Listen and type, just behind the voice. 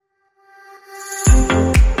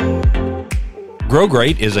Grow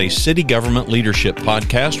Great is a city government leadership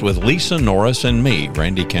podcast with Lisa Norris and me,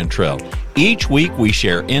 Randy Cantrell. Each week we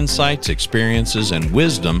share insights, experiences, and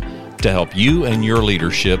wisdom to help you and your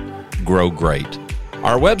leadership grow great.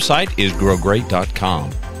 Our website is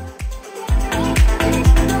growgreat.com.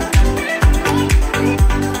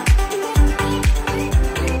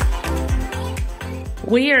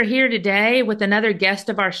 We are here today with another guest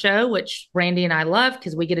of our show, which Randy and I love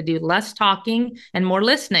because we get to do less talking and more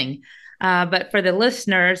listening. But for the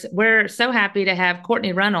listeners, we're so happy to have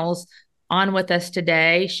Courtney Runnels on with us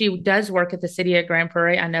today. She does work at the city of Grand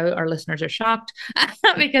Prairie. I know our listeners are shocked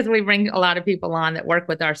because we bring a lot of people on that work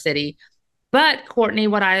with our city. But Courtney,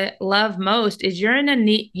 what I love most is you're in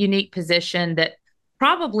a unique position that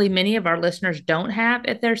probably many of our listeners don't have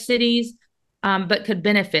at their cities, but could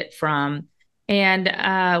benefit from.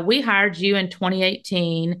 And we hired you in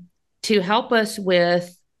 2018 to help us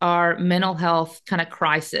with our mental health kind of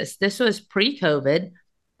crisis. This was pre-COVID.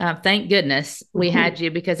 Thank goodness we had you,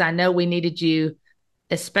 because I know we needed you,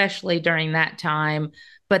 especially during that time.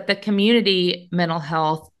 But the community mental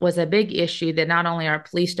health was a big issue that not only our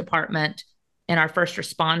police department and our first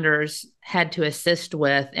responders had to assist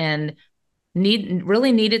with, and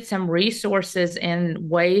really needed some resources and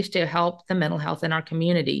ways to help the mental health in our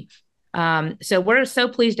community. So we're so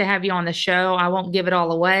pleased to have you on the show. I won't give it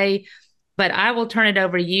all away, but I will turn it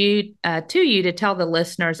over to you to tell the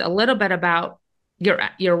listeners a little bit about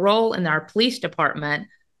your role in our police department,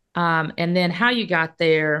 and then how you got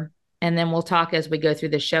there. And then we'll talk as we go through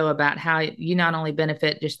the show about how you not only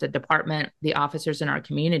benefit just the department, the officers in our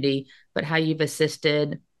community, but how you've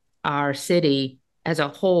assisted our city as a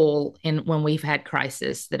whole when we've had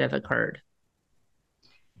crises that have occurred.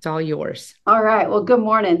 It's all yours. All right. Well, good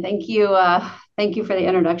morning. Thank you. Thank you for the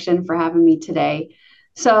introduction, for having me today.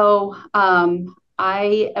 So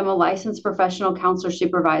I am a licensed professional counselor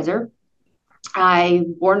supervisor. I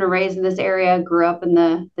born and raised in this area, grew up in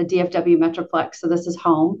the DFW Metroplex. So this is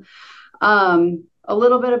home. A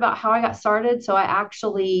little bit about how I got started. So I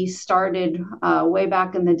actually started way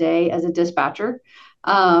back in the day as a dispatcher.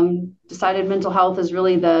 Decided mental health is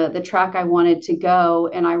really the track I wanted to go.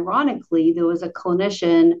 And ironically, there was a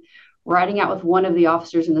clinician riding out with one of the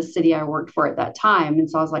officers in the city I worked for at that time. And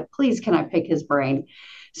so I was like, please, can I pick his brain?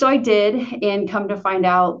 So I did, and come to find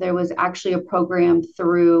out there was actually a program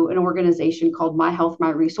through an organization called My Health, My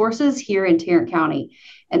Resources here in Tarrant County.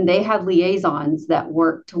 And they had liaisons that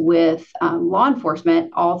worked with law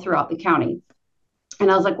enforcement all throughout the county. And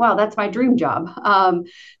I was like, wow, that's my dream job.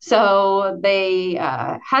 So they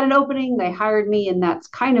had an opening, they hired me, and that's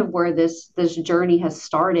kind of where this journey has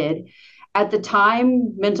started. At the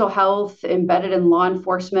time, mental health embedded in law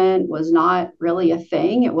enforcement was not really a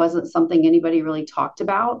thing. It wasn't something anybody really talked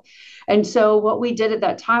about. And so what we did at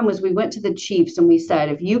that time was we went to the chiefs and we said,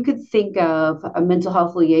 if you could think of a mental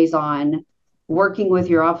health liaison working with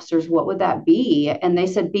your officers, what would that be? And they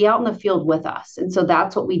said, be out in the field with us. And so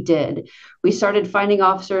that's what we did. We started finding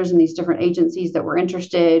officers in these different agencies that were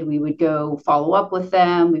interested. We would go follow up with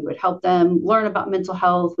them. We would help them learn about mental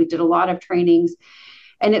health. We did a lot of trainings,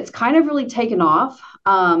 and it's kind of really taken off.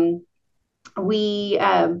 There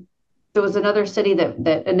was another city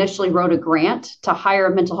that initially wrote a grant to hire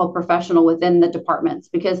a mental health professional within the departments,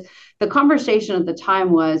 because the conversation at the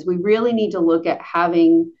time was, we really need to look at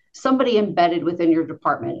having somebody embedded within your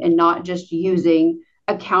department and not just using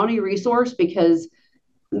a county resource, because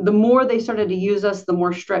the more they started to use us, the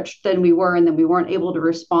more stretched than we were, and then we weren't able to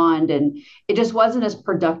respond, and it just wasn't as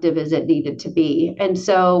productive as it needed to be. And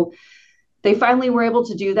so they finally were able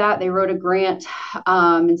to do that. They wrote a grant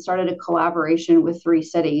and started a collaboration with 3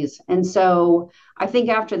 cities. And so I think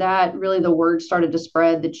after that, really the word started to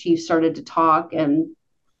spread. The chiefs started to talk, and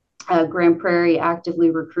Grand Prairie actively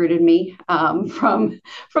recruited me from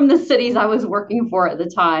the cities I was working for at the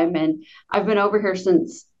time. And I've been over here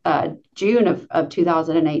since June of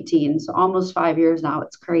 2018. So almost 5 years now.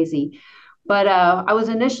 It's crazy. But I was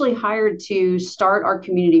initially hired to start our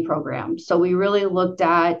community program. So we really looked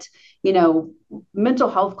at, mental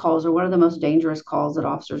health calls are one of the most dangerous calls that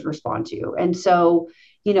officers respond to. And so,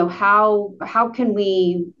 how can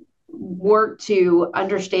we work to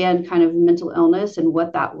understand kind of mental illness and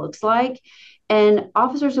what that looks like? And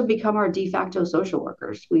officers have become our de facto social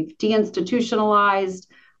workers. We've deinstitutionalized.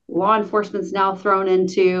 Law enforcement's now thrown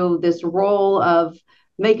into this role of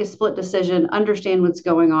make a split decision, understand what's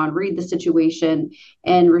going on, read the situation,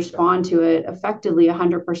 and respond to it effectively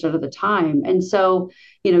 100% of the time. And so,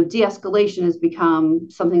 de-escalation has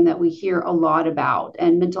become something that we hear a lot about,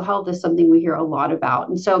 and mental health is something we hear a lot about.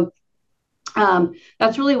 And so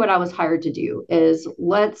that's really what I was hired to do, is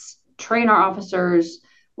let's train our officers,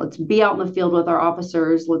 Let's be out in the field with our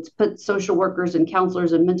officers. Let's put social workers and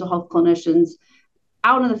counselors and mental health clinicians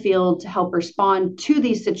out in the field to help respond to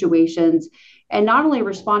these situations, and not only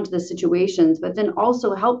respond to the situations, but then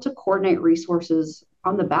also help to coordinate resources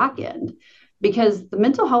on the back end, because the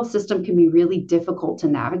mental health system can be really difficult to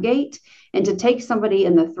navigate. And to take somebody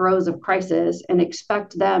in the throes of crisis and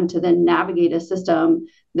expect them to then navigate a system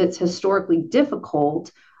that's historically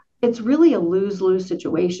difficult, it's really a lose-lose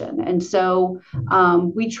situation. And so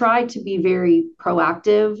we try to be very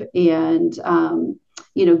proactive and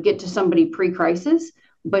get to somebody pre-crisis.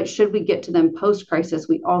 But should we get to them post-crisis,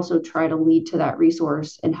 we also try to lead to that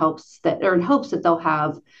resource in hopes that they'll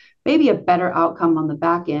have maybe a better outcome on the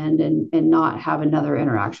back end and not have another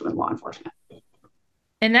interaction with law enforcement.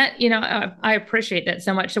 And that, I appreciate that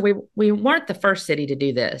so much. So we weren't the first city to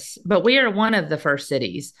do this, but we are one of the first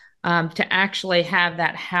cities to actually have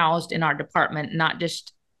that housed in our department, not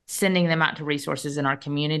just sending them out to resources in our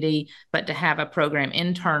community, but to have a program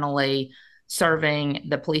internally serving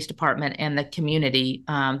the police department and the community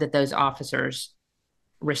that those officers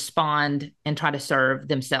respond and try to serve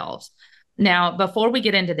themselves. Now, before we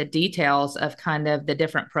get into the details of kind of the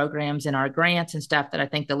different programs and our grants and stuff that I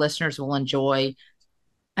think the listeners will enjoy,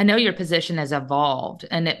 I know your position has evolved,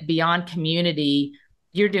 and that beyond community,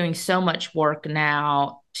 you're doing so much work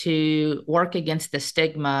now to work against the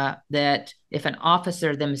stigma that if an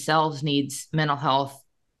officer themselves needs mental health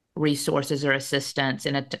resources or assistance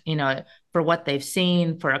and for what they've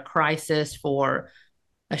seen, for a crisis, for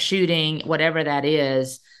a shooting, whatever that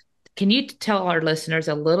is, can you tell our listeners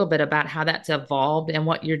a little bit about how that's evolved and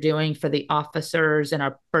what you're doing for the officers and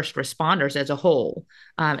our first responders as a whole?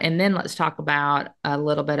 And then let's talk about a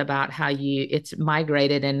little bit about how it's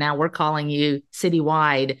migrated, and now we're calling you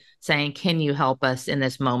citywide saying, can you help us in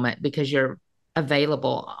this moment? Because you're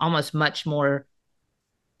available almost much more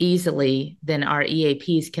easily than our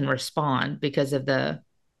EAPs can respond because of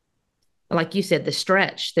like you said, the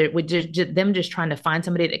stretch that them just trying to find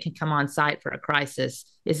somebody that can come on site for a crisis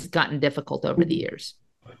has gotten difficult over the years.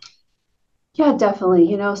 Yeah,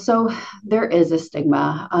 definitely. So there is a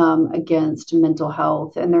stigma against mental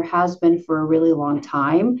health, and there has been for a really long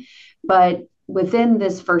time. But within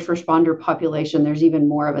this first responder population, there's even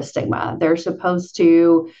more of a stigma. They're supposed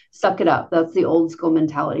to suck it up. That's the old school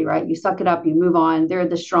mentality, right? You suck it up, you move on. They're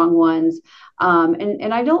the strong ones.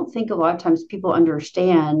 And I don't think a lot of times people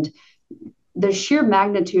understand the sheer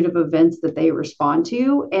magnitude of events that they respond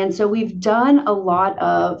to. And so we've done a lot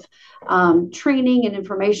of training and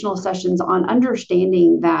informational sessions on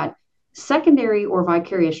understanding that secondary or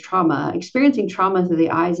vicarious trauma, experiencing trauma through the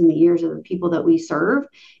eyes and the ears of the people that we serve,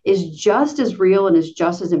 is just as real and is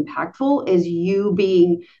just as impactful as you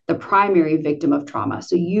being the primary victim of trauma.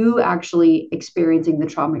 So you actually experiencing the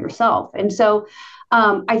trauma yourself. And so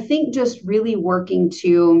I think just really working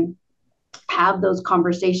to have those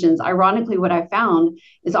conversations. Ironically, what I found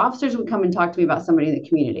is officers would come and talk to me about somebody in the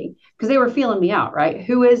community because they were feeling me out, right?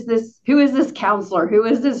 Who is this counselor? Who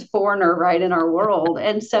is this foreigner, right, in our world?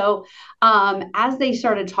 And so as they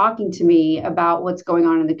started talking to me about what's going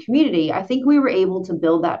on in the community, I think we were able to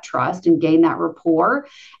build that trust and gain that rapport.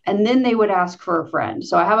 And then they would ask for a friend.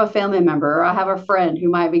 So I have a family member, or I have a friend who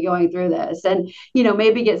might be going through this, and,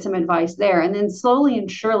 maybe get some advice there. And then slowly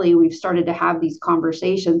and surely, we've started to have these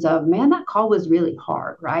conversations of, man, that call was really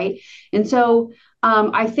hard, right? And so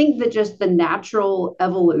I think that just the natural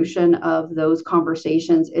evolution of those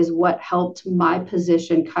conversations is what helped my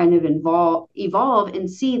position kind of evolve and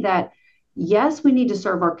see that, yes, we need to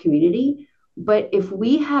serve our community, but if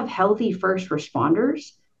we have healthy first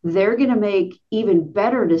responders, they're going to make even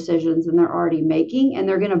better decisions than they're already making, and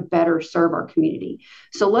they're going to better serve our community.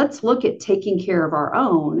 So let's look at taking care of our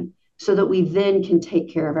own so that we then can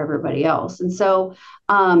take care of everybody else. And so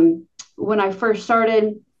when I first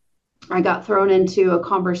started, I got thrown into a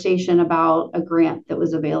conversation about a grant that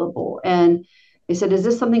was available. And they said, is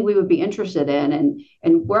this something we would be interested in?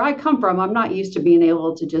 And where I come from, I'm not used to being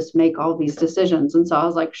able to just make all these decisions. And so I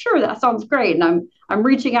was like, sure, that sounds great. And I'm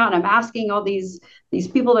reaching out and I'm asking all these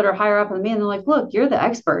people that are higher up than me. And they're like, look, you're the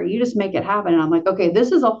expert. You just make it happen. And I'm like, okay,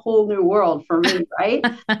 this is a whole new world for me, right?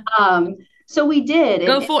 So we did.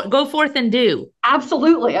 Go forth and do.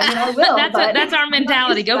 Absolutely. I mean, I will. That's our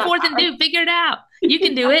mentality. Go forth and do. Figure it out. You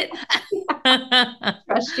can do it.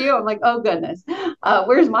 Trust you. I'm like, oh goodness,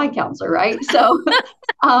 where's my counselor, right? So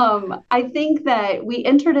I think that we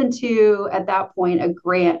entered into, at that point, a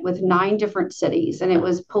grant with 9 different cities, and it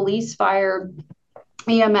was police, fire,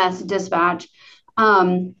 EMS, dispatch.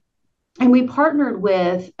 And we partnered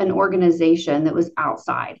with an organization that was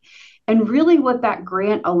outside. And really what that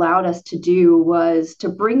grant allowed us to do was to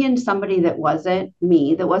bring in somebody that wasn't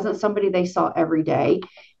me, that wasn't somebody they saw every day.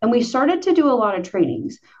 And we started to do a lot of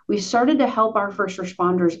trainings. We started to help our first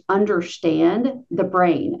responders understand the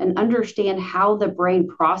brain and understand how the brain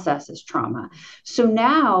processes trauma. So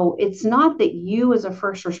now it's not that you as a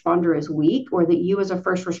first responder is weak or that you as a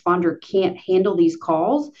first responder can't handle these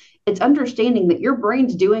calls. It's understanding that your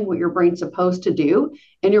brain's doing what your brain's supposed to do,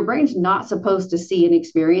 and your brain's not supposed to see and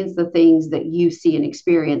experience the things that you see and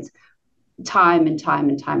experience time and time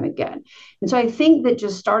and time again. And so I think that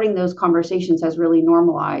just starting those conversations has really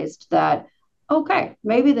normalized that, okay,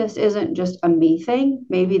 maybe this isn't just a me thing.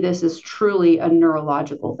 Maybe this is truly a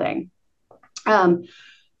neurological thing.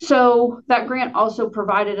 So that grant also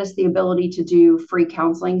provided us the ability to do free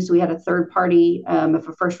counseling. So we had a third party. If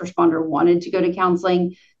a first responder wanted to go to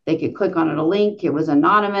counseling, they could click on a link. It was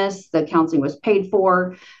anonymous. The counseling was paid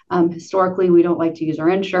for. Historically, we don't like to use our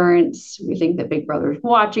insurance. We think that Big Brother's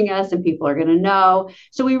watching us and people are going to know.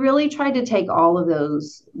 So we really tried to take all of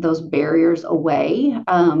those barriers away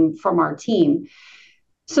from our team.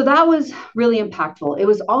 So that was really impactful. It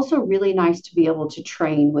was also really nice to be able to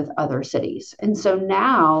train with other cities. And so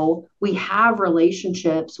now we have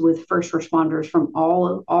relationships with first responders from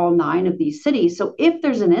all 9 of these cities. So if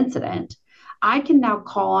there's an incident, I can now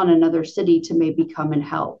call on another city to maybe come and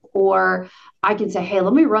help. Or I can say, hey,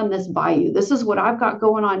 let me run this by you. This is what I've got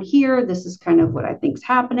going on here. This is kind of what I think is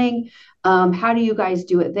happening. How do you guys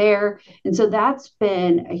do it there? And so that's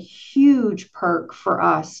been a huge perk for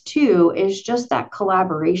us too, is just that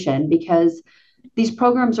collaboration, because these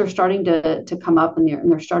programs are starting to come up and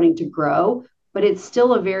they're starting to grow, but it's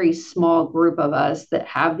still a very small group of us that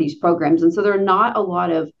have these programs. And so there are not a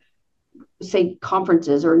lot of, say,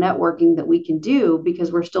 conferences or networking that we can do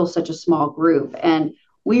because we're still such a small group, and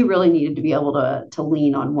we really needed to be able to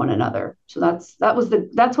lean on one another. So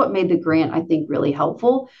that's what made the grant, I think, really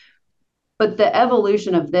helpful. But the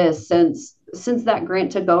evolution of this since that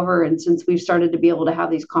grant took over and since we've started to be able to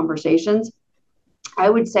have these conversations, I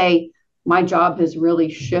would say my job has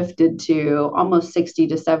really shifted to almost 60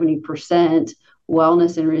 to 70%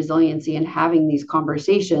 wellness and resiliency and having these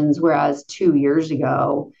conversations, whereas 2 years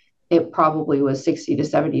ago, it probably was 60 to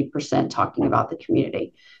 70% talking about the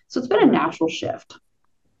community. So it's been a natural shift.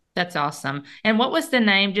 That's awesome. And what was the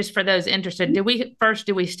name, just for those interested? Do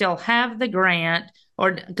we still have the grant,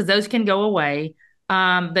 or because those can go away?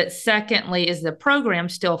 But secondly, is the program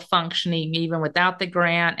still functioning even without the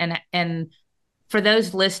grant? And for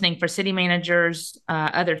those listening, for city managers,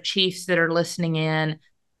 other chiefs that are listening in,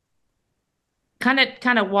 kind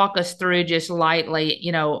of walk us through just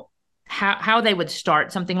lightly, how they would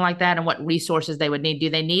start something like that and what resources they would need. Do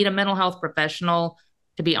they need a mental health professional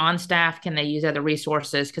to be on staff? Can they use other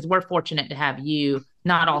resources? Because we're fortunate to have you.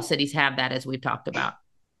 Not all cities have that, as we've talked about.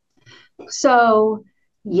 So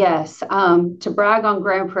yes, to brag on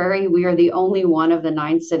Grand Prairie, we are the only one of the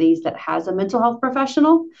 9 cities that has a mental health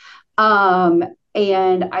professional.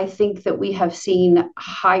 And I think that we have seen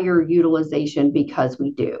higher utilization because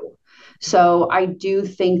we do. So I do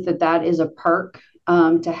think that is a perk,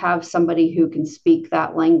 to have somebody who can speak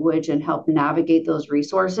that language and help navigate those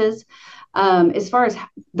resources. As far as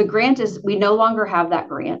the grant is, we no longer have that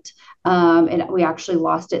grant, and we actually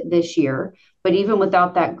lost it this year. But even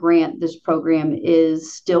without that grant, this program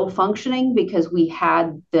is still functioning because we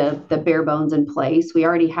had the bare bones in place. We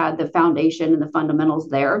already had the foundation and the fundamentals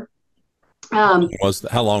there.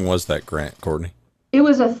 How long was that grant, Courtney? It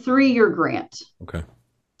was a 3-year grant. Okay.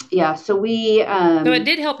 Yeah, so so it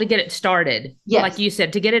did help to get it started. Yes. Like you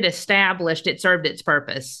said, to get it established, it served its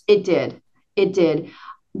purpose. It did.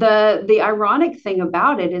 The ironic thing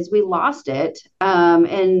about it is we lost it,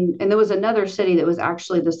 and there was another city that was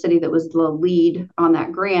actually the city that was the lead on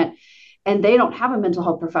that grant, and they don't have a mental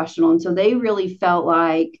health professional, and so they really felt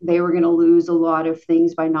like they were going to lose a lot of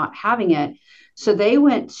things by not having it. So they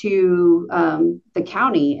went to the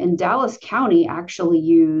county, and Dallas County actually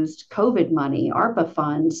used COVID money, ARPA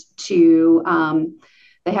funds, to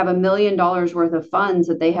they have $1 million worth of funds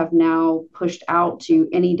that they have now pushed out to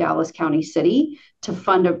any Dallas County city to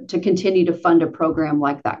continue to fund a program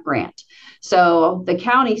like that grant. So the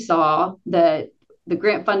county saw that the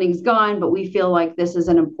grant funding's gone, but we feel like this is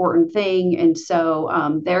an important thing. And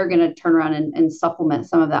so they're going to turn around and supplement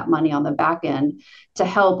some of that money on the back end to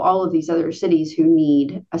help all of these other cities who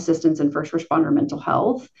need assistance in first responder mental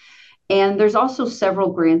health. And there's also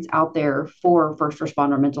several grants out there for first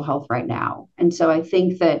responder mental health right now. And so I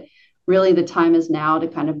think that really the time is now to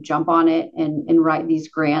kind of jump on it and write these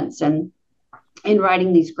grants. And in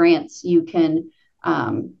writing these grants, you can,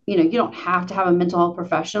 you don't have to have a mental health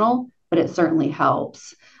professional, but it certainly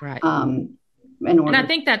helps. Right. in order. And I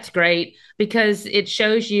think that's great because it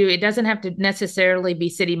shows you it doesn't have to necessarily be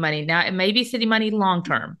city money. Now, it may be city money long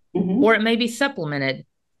term, or it may be supplemented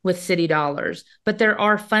with city dollars, but there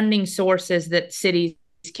are funding sources that cities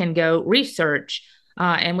can go research.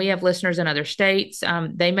 And we have listeners in other states.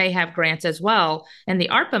 They may have grants as well. And the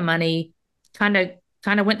ARPA money kind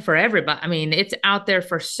of went for everybody. I mean, it's out there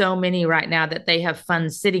for so many right now that they have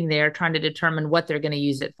funds sitting there trying to determine what they're going to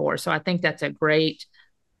use it for. So I think that's a great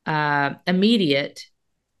immediate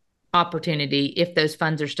opportunity if those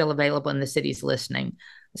funds are still available and the city's listening.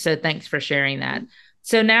 So thanks for sharing that.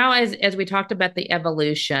 So now, as we talked about the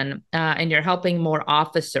evolution, and you're helping more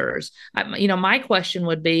officers, my question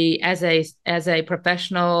would be, as a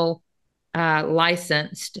professional,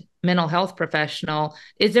 licensed mental health professional,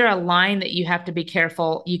 is there a line that you have to be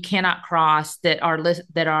careful you cannot cross that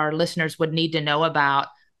our listeners would need to know about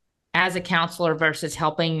as a counselor versus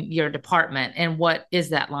helping your department? And what is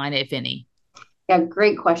that line, if any? Yeah,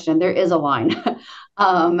 great question. There is a line.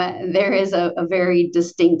 There is a very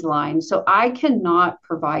distinct line. So I cannot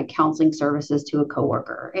provide counseling services to a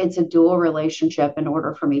coworker. It's a dual relationship in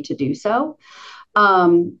order for me to do so.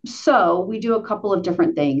 So we do a couple of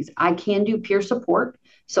different things. I can do peer support.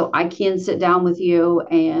 So I can sit down with you,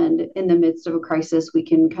 and in the midst of a crisis, we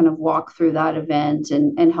can kind of walk through that event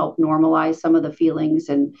and help normalize some of the feelings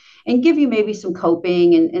and give you maybe some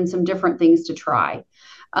coping and some different things to try.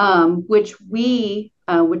 Which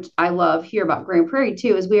I love here about Grand Prairie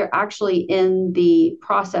too, is we are actually in the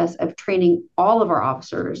process of training all of our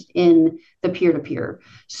officers in the peer-to-peer.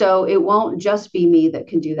 So it won't just be me that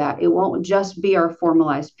can do that. It won't just be our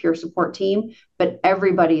formalized peer support team, but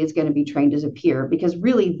everybody is going to be trained as a peer, because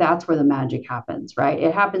really that's where the magic happens, right?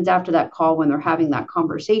 It happens after that call when they're having that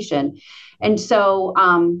conversation. And so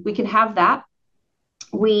we can have that.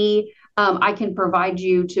 I can provide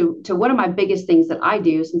you to one of my biggest things that I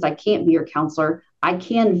do, since I can't be your counselor, I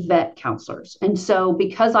can vet counselors. And so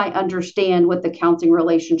because I understand what the counseling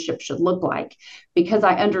relationship should look like, because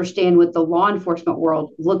I understand what the law enforcement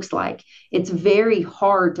world looks like, it's very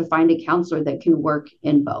hard to find a counselor that can work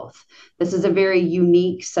in both. This is a very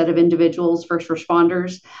unique set of individuals, first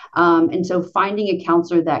responders. And so finding a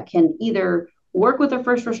counselor that can either work with a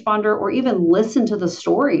first responder or even listen to the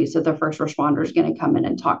stories that the first responder is going to come in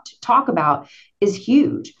and talk about is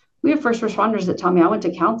huge. We have first responders that tell me, I went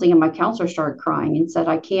to counseling and my counselor started crying and said,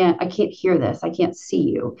 I can't hear this. I can't see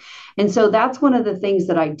you. And so that's one of the things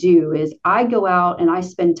that I do is I go out and I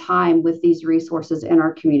spend time with these resources in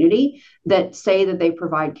our community that say that they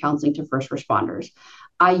provide counseling to first responders.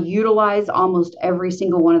 I utilize almost every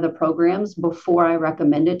single one of the programs before I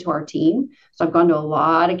recommend it to our team. So I've gone to a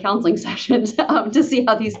lot of counseling sessions to see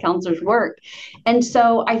how these counselors work. And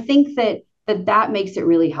so I think that makes it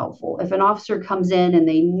really helpful. If an officer comes in and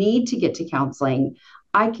they need to get to counseling,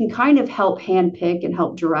 I can kind of help handpick and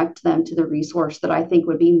help direct them to the resource that I think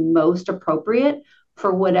would be most appropriate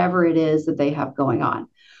for whatever it is that they have going on.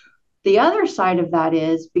 The other side of that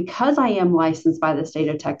is, because I am licensed by the state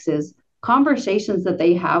of Texas, conversations that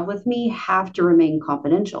they have with me have to remain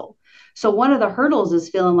confidential. So one of the hurdles is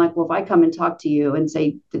feeling like, well, if I come and talk to you and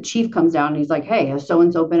say the chief comes down and he's like, hey, has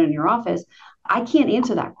so-and-so been in your office? I can't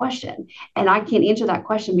answer that question. And I can't answer that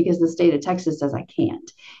question because the state of Texas says I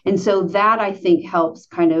can't. And so that, I think, helps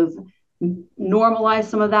kind of normalize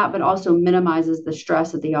some of that, but also minimizes the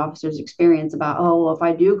stress that the officers experience about, oh, well, if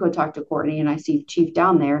I do go talk to Courtney and I see chief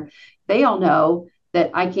down there, they all know that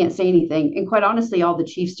I can't say anything. And quite honestly, all the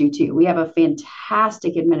chiefs do too. We have a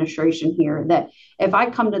fantastic administration here that if I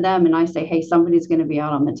come to them and I say, hey, somebody's going to be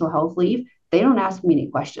out on mental health leave, they don't ask me any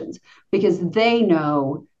questions, because they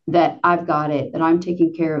know that I've got it, that I'm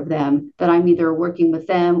taking care of them, that I'm either working with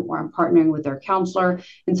them or I'm partnering with their counselor.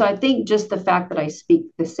 And so I think just the fact that I speak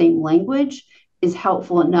the same language is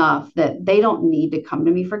helpful enough that they don't need to come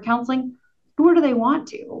to me for counseling, nor do they want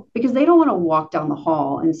to, because they don't want to walk down the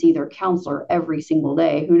hall and see their counselor every single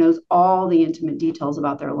day who knows all the intimate details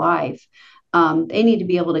about their life. They need to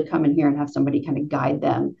be able to come in here and have somebody kind of guide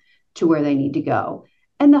them to where they need to go.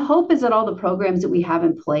 And the hope is that all the programs that we have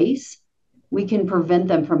in place, we can prevent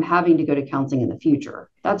them from having to go to counseling in the future.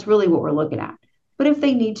 That's really what we're looking at. But if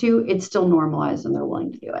they need to, it's still normalized and they're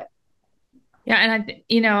willing to do it. Yeah.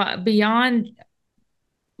 And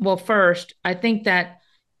first, I think that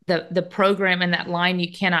the program and that line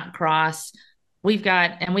you cannot cross, we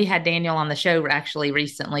had Daniel on the show actually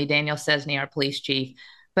recently, Daniel Cesny, our police chief,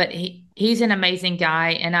 but he's an amazing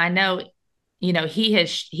guy. And I know,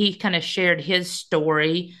 he kind of shared his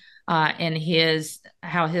story and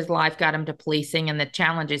how his life got him to policing and the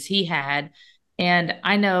challenges he had. And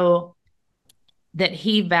I know that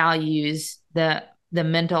he values the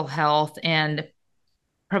mental health and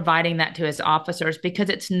providing that to his officers, because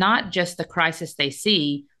it's not just the crisis they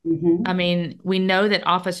see. Mm-hmm. I mean, we know that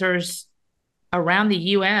officers around the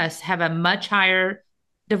U.S. have a much higher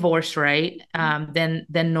divorce rate than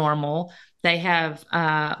normal. They have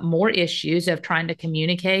more issues of trying to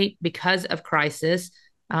communicate because of crisis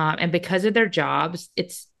and because of their jobs.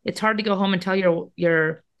 It's hard to go home and tell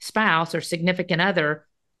your spouse or significant other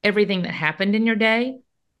everything that happened in your day.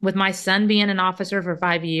 With my son being an officer for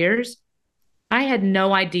 5 years, I had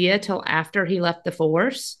no idea till after he left the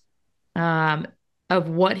force of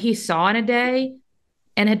what he saw in a day,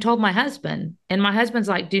 and had told my husband. And my husband's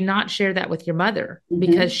like, do not share that with your mother,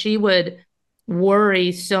 because she would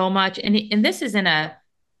worry so much. And this is in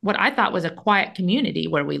what I thought was a quiet community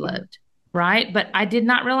where we lived, right? But I did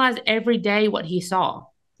not realize every day what he saw.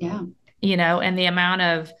 Yeah. And the amount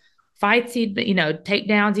of fights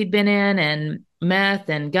takedowns he'd been in, and meth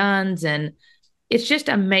and guns. And it's just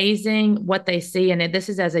amazing what they see. And this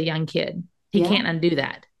is as a young kid. He can't undo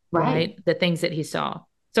that, right? The things that he saw.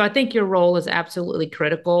 So I think your role is absolutely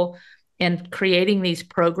critical in creating these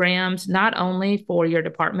programs, not only for your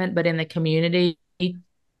department, but in the community,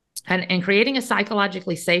 and creating a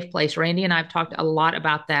psychologically safe place. Randy and I have talked a lot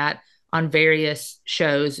about that on various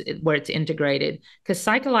shows where it's integrated, because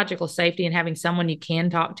psychological safety and having someone you can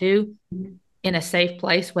talk to in a safe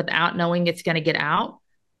place without knowing it's going to get out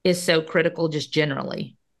is so critical, just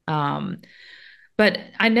generally. But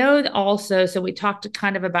I know also, so we talked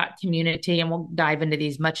kind of about community, and we'll dive into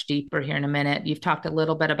these much deeper here in a minute. You've talked a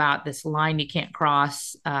little bit about this line you can't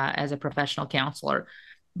cross as a professional counselor,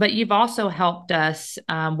 but you've also helped us,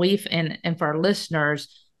 and for our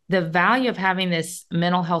listeners, the value of having this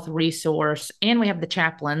mental health resource. And we have the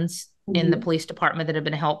chaplains in the police department that have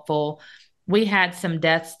been helpful. We had some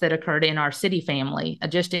deaths that occurred in our city family,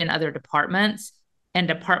 just in other departments, and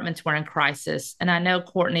departments were in crisis. And I know,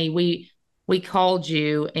 Courtney, we called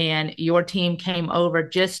you and your team came over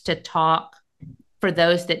just to talk for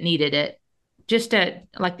those that needed it, just to,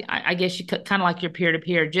 like, I guess you could kind of like your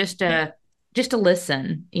peer-to-peer, just to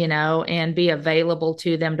listen, and be available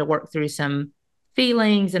to them to work through some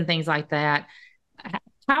feelings and things like that.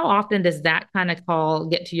 How often does that kind of call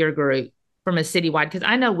get to your group from a citywide? Because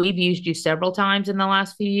I know we've used you several times in the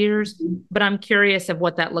last few years, but I'm curious of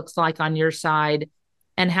what that looks like on your side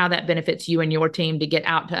and how that benefits you and your team to get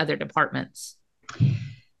out to other departments.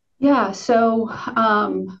 Yeah, so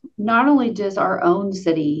not only does our own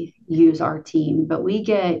city use our team, but we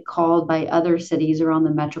get called by other cities around the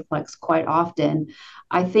Metroplex quite often.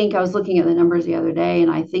 I think I was looking at the numbers the other day,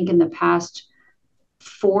 and I think in the past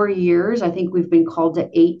 4 years, I think we've been called to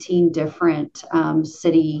 18 different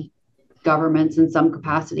city governments in some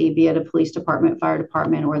capacity, be it a police department, fire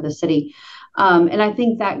department, or the city. And I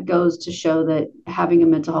think that goes to show that having a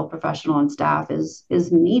mental health professional on staff is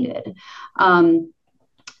needed.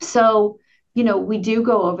 So, we do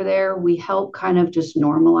go over there. We help kind of just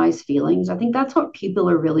normalize feelings. I think that's what people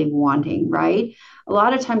are really wanting, right? A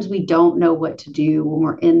lot of times we don't know what to do when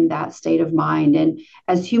we're in that state of mind. And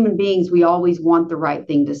as human beings, we always want the right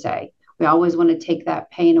thing to say. We always want to take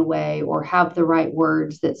that pain away or have the right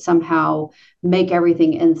words that somehow make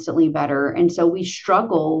everything instantly better. And so we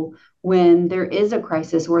struggle when there is a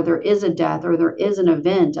crisis or there is a death or there is an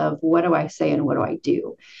event of what do I say and what do I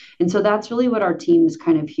do? And so that's really what our team is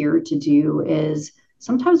kind of here to do, is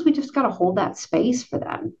sometimes we just got to hold that space for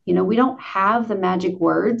them. We don't have the magic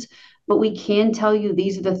words, but we can tell you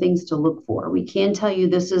these are the things to look for. We can tell you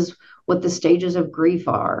this is what the stages of grief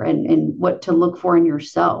are and what to look for in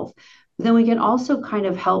yourself. But then we can also kind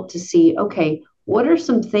of help to see, okay, what are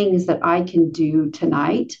some things that I can do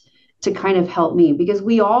tonight to kind of help me? Because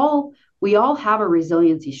we all have a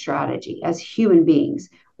resiliency strategy as human beings.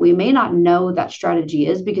 We may not know what that strategy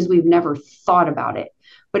is because we've never thought about it.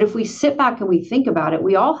 But if we sit back and we think about it,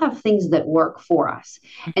 we all have things that work for us.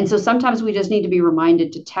 And so sometimes we just need to be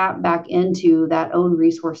reminded to tap back into that own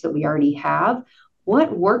resource that we already have.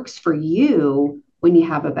 What works for you when you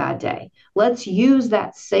have a bad day? Let's use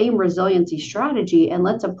that same resiliency strategy and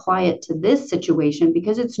let's apply it to this situation,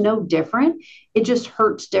 because it's no different. It just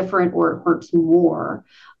hurts different, or it hurts more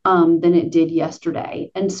than it did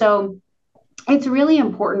yesterday. And so it's really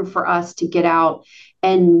important for us to get out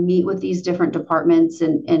and meet with these different departments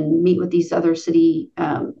and meet with these other city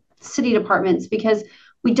departments, because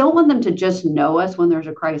we don't want them to just know us when there's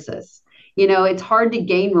a crisis. It's hard to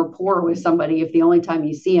gain rapport with somebody if the only time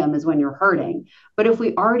you see them is when you're hurting. But if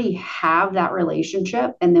we already have that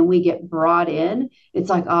relationship and then we get brought in, it's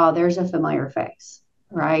like, oh, there's a familiar face,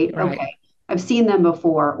 right? Okay, I've seen them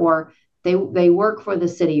before, or they work for the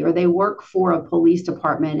city, or they work for a police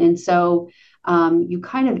department. And so you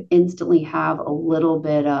kind of instantly have a little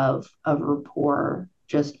bit of rapport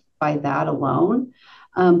just by that alone.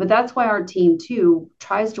 But that's why our team too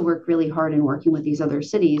tries to work really hard in working with these other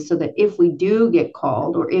cities so that if we do get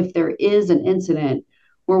called or if there is an incident,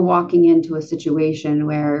 we're walking into a situation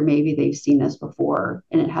where maybe they've seen us before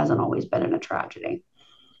and it hasn't always been in a tragedy.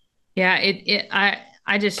 Yeah,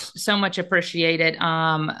 I just so much appreciate it.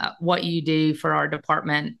 What you do for our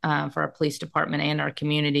department, for our police department and our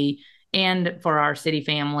community and for our city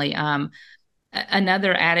family.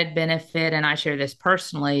 Another added benefit, and I share this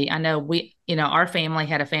personally, I know our family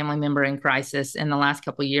had a family member in crisis in the last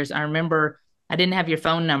couple of years. I remember I didn't have your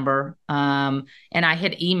phone number. And I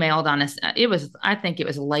had emailed I think it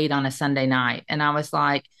was late on a Sunday night. And I was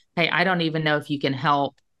like, hey, I don't even know if you can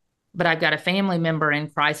help, but I've got a family member in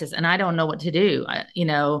crisis and I don't know what to do.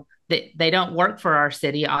 They don't work for our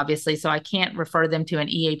city, obviously, so I can't refer them to an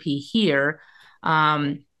EAP here.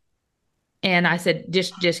 And I said,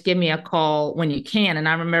 just give me a call when you can. And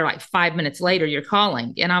I remember like 5 minutes later, you're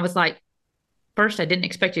calling. And I was like, first, I didn't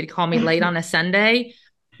expect you to call me late on a Sunday,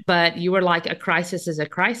 but you were like, a crisis is a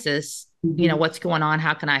crisis. Mm-hmm. What's going on?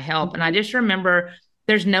 How can I help? Mm-hmm. And I just remember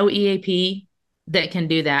there's no EAP that can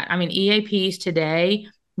do that. I mean, EAPs today,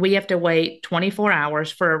 we have to wait 24 hours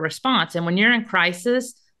for a response. And when you're in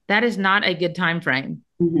crisis, that is not a good time frame,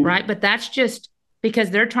 mm-hmm. right? But that's just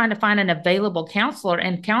because they're trying to find an available counselor,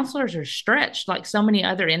 and counselors are stretched like so many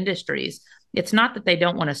other industries. It's not that they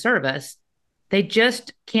don't want to serve us. They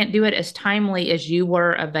just can't do it as timely as you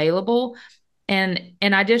were available. And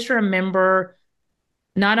I just remember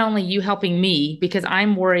not only you helping me because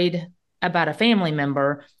I'm worried about a family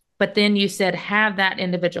member, but then you said, have that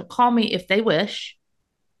individual call me if they wish.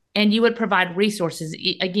 And you would provide resources,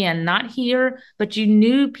 again, not here, but you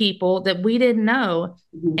knew people that we didn't know.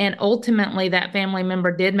 Mm-hmm. And ultimately that family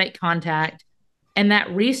member did make contact and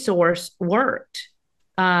that resource worked.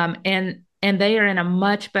 And they are in a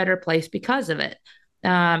much better place because of it.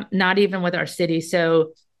 Not even with our city.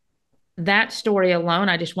 So that story alone,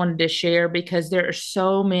 I just wanted to share because there are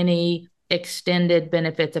so many extended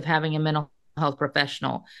benefits of having a mental health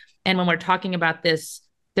professional. And when we're talking about this,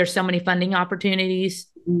 there's so many funding opportunities.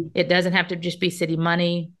 It doesn't have to just be city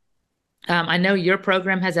money. I know your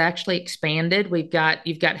program has actually expanded. You've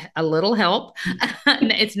got a little help.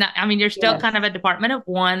 It's not, I mean, you're still kind of a department of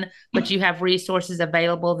one, but you have resources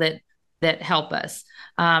available that help us.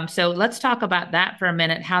 So let's talk about that for a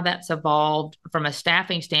minute, how that's evolved from a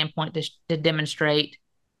staffing standpoint to demonstrate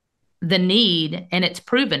the need, and it's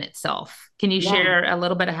proven itself. Can you share a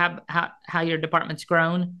little bit of how your department's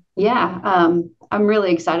grown? Yeah, I'm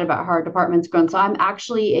really excited about how our department's grown. So I'm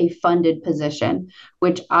actually a funded position,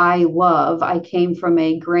 which I love. I came from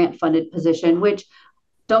a grant funded position, which,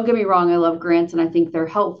 don't get me wrong, I love grants and I think they're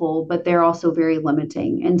helpful, but they're also very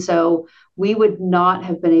limiting. And so we would not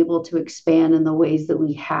have been able to expand in the ways that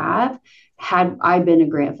we have had I been a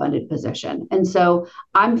grant funded position. And so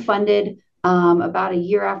I'm funded about a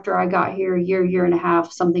year after I got here, year and a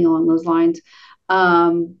half, something along those lines.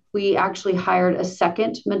 We actually hired a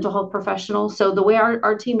second mental health professional. So the way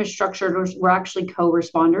our team is structured, we're actually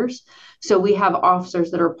co-responders. So we have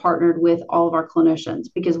officers that are partnered with all of our clinicians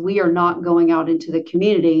because we are not going out into the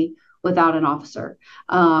community without an officer.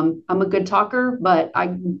 I'm a good talker, but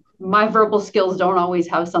my verbal skills don't always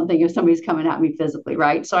have something if somebody's coming at me physically,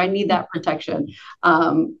 right? So I need that protection.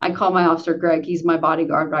 I call my officer Greg. He's my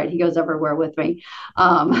bodyguard, right? He goes everywhere with me.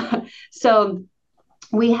 So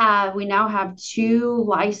we now have 2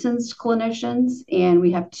 licensed clinicians and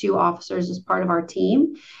we have 2 officers as part of our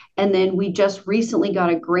team. And then we just recently got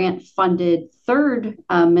a grant funded 3rd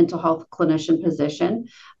mental health clinician position.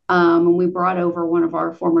 And we brought over one of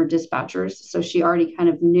our former dispatchers. So she already kind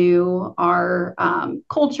of knew our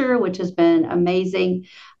culture, which has been amazing.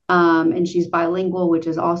 And she's bilingual, which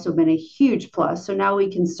has also been a huge plus. So now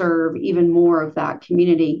we can serve even more of that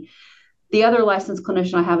community. The other licensed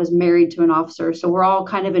clinician I have is married to an officer. So we're all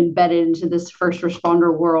kind of embedded into this first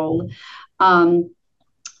responder world.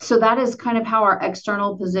 So that is kind of how our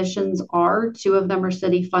external positions are. 2 of them are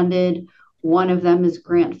city funded. 1 of them is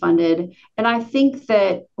grant funded. And I think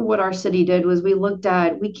that what our city did was we looked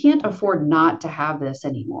at, we can't afford not to have this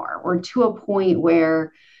anymore. We're to a point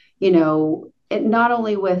where, not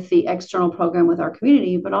only with the external program with our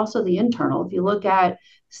community, but also the internal. If you look at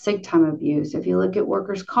sick time abuse, if you look at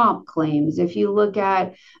workers' comp claims, if you look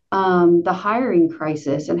at the hiring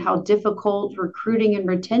crisis and how difficult recruiting and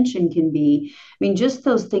retention can be, I mean, just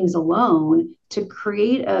those things alone to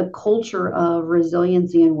create a culture of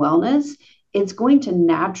resiliency and wellness it's going to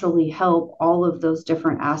naturally help all of those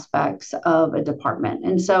different aspects of a department.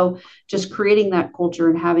 And so just creating that culture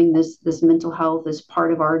and having this mental health as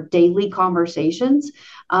part of our daily conversations,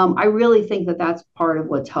 I really think that that's part of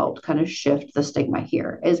what's helped kind of shift the stigma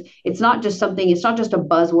here. Is it's not just a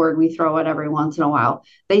buzzword we throw out every once in a while.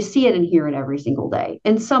 They see it and hear it every single day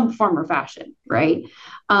in some form or fashion, right?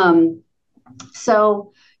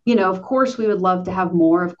 So, of course, we would love to have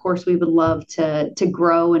more. Of course, we would love to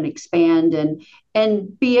grow and expand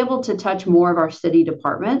and be able to touch more of our city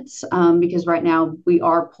departments, because right now we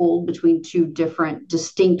are pulled between two different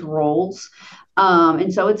distinct roles.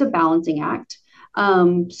 And so it's a balancing act.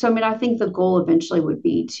 So, I mean, I think the goal eventually would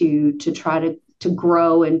be to try to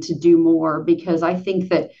grow and to do more, because I think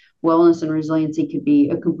that wellness and resiliency could be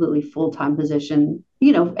a completely full-time position,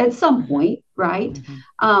 at some point, right?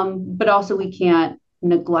 But also we can't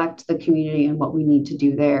neglect the community and what we need to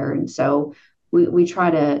do there. And so we try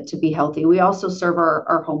to be healthy. We also serve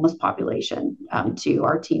our homeless population, too.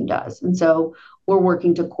 Our team does. And so we're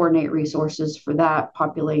working to coordinate resources for that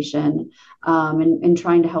population, and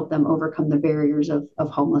trying to help them overcome the barriers of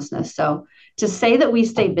homelessness. So to say that we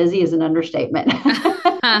stay busy is an understatement.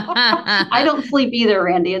 I don't sleep either,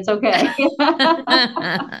 Randy. It's okay.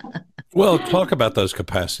 Well, talk about those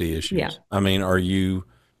capacity issues. Yeah. I mean,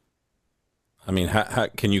 how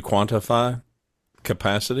can you quantify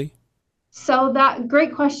capacity? So that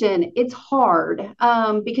great question. It's hard,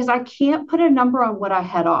 because I can't put a number on what I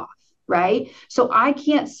head off, right? So I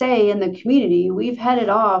can't say in the community, we've headed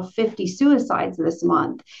off 50 suicides this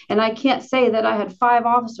month. And I can't say that I had 5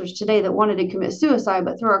 officers today that wanted to commit suicide,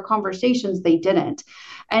 but through our conversations, they didn't.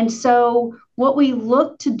 And so what we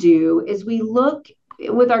look to do is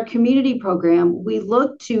with our community program, we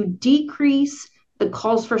look to decrease the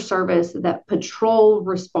calls for service that patrol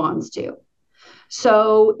responds to.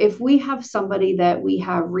 So if we have somebody that we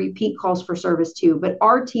have repeat calls for service to, but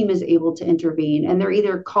our team is able to intervene, and they're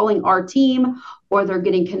either calling our team or they're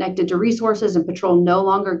getting connected to resources and patrol no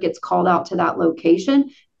longer gets called out to that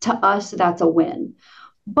location, to us, that's a win.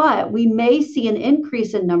 But we may see an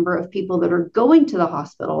increase in number of people that are going to the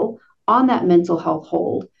hospital on that mental health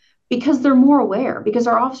hold, because they're more aware, because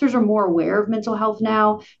our officers are more aware of mental health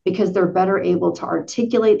now, because they're better able to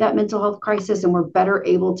articulate that mental health crisis, and we're better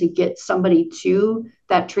able to get somebody to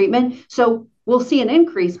that treatment. So we'll see an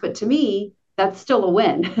increase, but to me, that's still a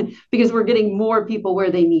win because we're getting more people where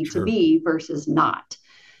they need to be versus not.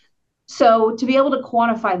 So to be able to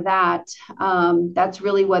quantify that, that's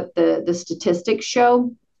really what the statistics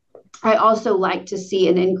show. I also like to see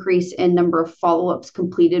an increase in number of follow-ups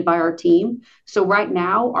completed by our team. So right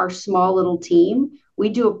now, our small little team, we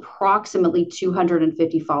do approximately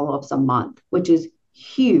 250 follow-ups a month, which is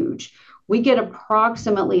huge. We get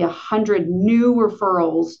approximately 100 new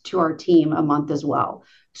referrals to our team a month as well.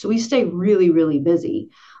 So we stay really, really busy.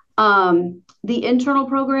 The internal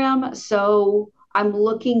program, so I'm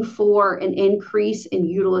looking for an increase in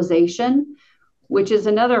utilization, which is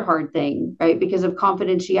another hard thing, right? Because of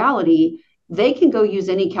confidentiality, they can go use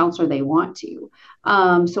any counselor they want to.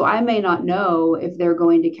 So I may not know if they're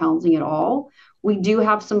going to counseling at all. We do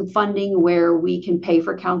have some funding where we can pay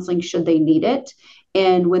for counseling should they need it.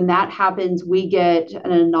 And when that happens, we get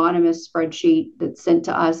an anonymous spreadsheet that's sent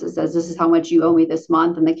to us that says, this is how much you owe me this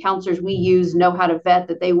month. And the counselors we use know how to vet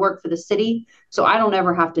that they work for the city. So I don't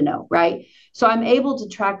ever have to know, right? So I'm able to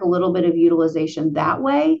track a little bit of utilization that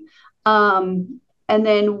way. And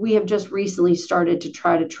then we have just recently started to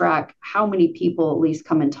try to track how many people at least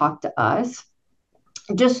come and talk to us,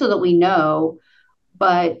 just so that we know.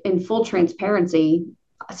 But in full transparency,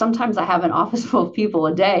 sometimes I have an office full of people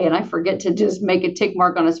a day and I forget to just make a tick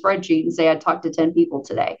mark on a spreadsheet and say I talked to 10 people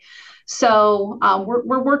today. So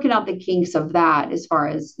we're working out the kinks of that, as far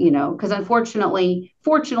as, because fortunately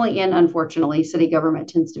and unfortunately, city government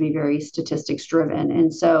tends to be very statistics driven.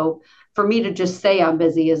 And so for me to just say I'm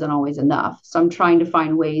busy isn't always enough. So I'm trying to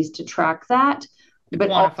find ways to track that, but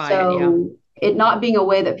also it not being a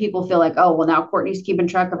way that people feel like, oh, well, now Courtney's keeping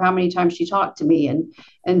track of how many times she talked to me.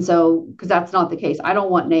 And so, because that's not the case. I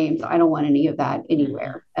don't want names. I don't want any of that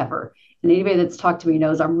anywhere, ever. And anybody that's talked to me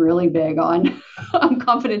knows I'm really big on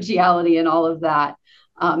confidentiality and all of that,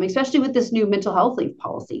 especially with this new mental health leave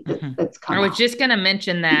policy that's coming. I was just going to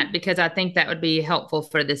mention that because I think that would be helpful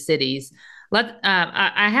for the cities.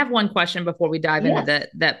 I have one question before we dive into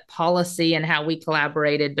that policy and how we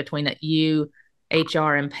collaborated between you,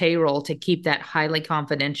 HR, and payroll to keep that highly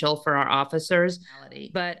confidential for our officers.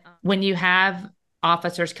 But when you have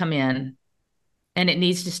officers come in and it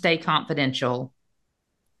needs to stay confidential,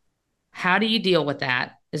 how do you deal with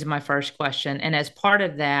that is my first question. And as part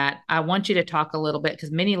of that, I want you to talk a little bit,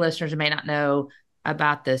 because many listeners may not know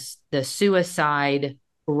about the suicide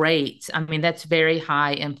rates. I mean, that's very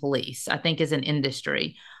high in police, I think, as an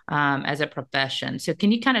industry, as a profession. So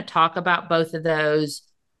can you kind of talk about both of those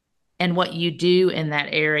and what you do in that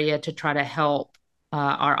area to try to help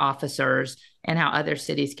our officers, and how other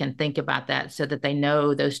cities can think about that so that they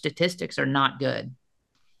know those statistics are not good?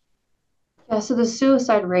 Yeah, so the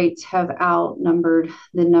suicide rates have outnumbered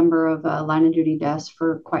the number of line of duty deaths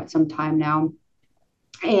for quite some time now.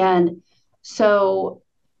 And so,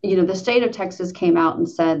 the state of Texas came out and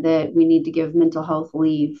said that we need to give mental health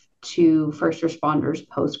leave to first responders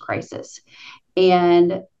post crisis.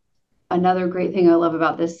 And another great thing I love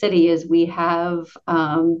about this city is we have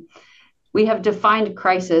defined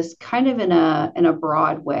crisis kind of in a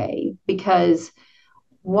broad way, because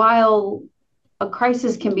while a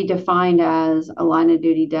crisis can be defined as a line of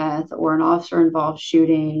duty death or an officer involved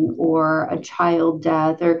shooting or a child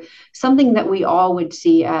death or something that we all would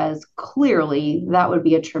see as clearly that would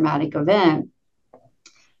be a traumatic event,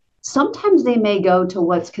 sometimes they may go to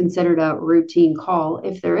what's considered a routine call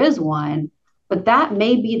if there is one, but that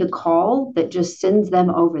may be the call that just sends them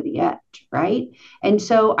over the edge, right? And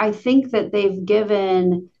so I think that they've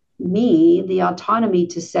given me the autonomy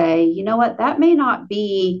to say, you know what, that may not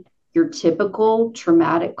be your typical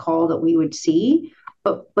traumatic call that we would see,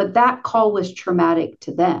 but that call was traumatic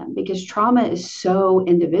to them because trauma is so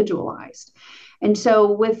individualized. And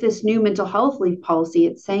so with this new mental health leave policy,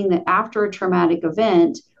 it's saying that after a traumatic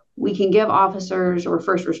event, we can give officers or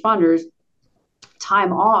first responders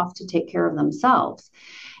time off to take care of themselves.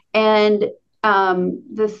 And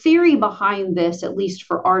the theory behind this, at least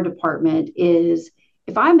for our department, is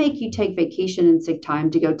if I make you take vacation and sick time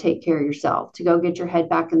to go take care of yourself, to go get your head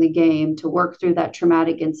back in the game, to work through that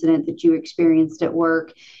traumatic incident that you experienced at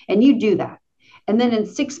work, and you do that. And then in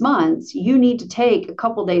 6 months, you need to take a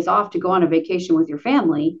couple of days off to go on a vacation with your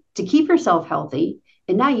family to keep yourself healthy.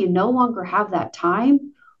 And now you no longer have that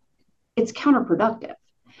time. It's counterproductive.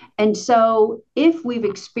 And so if we've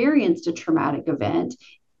experienced a traumatic event,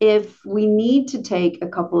 if we need to take a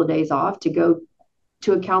couple of days off to go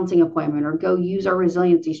to a counseling appointment or go use our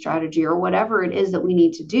resiliency strategy or whatever it is that we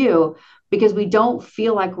need to do, because we don't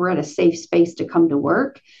feel like we're at a safe space to come to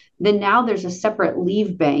work, then now there's a separate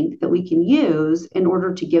leave bank that we can use in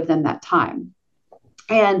order to give them that time.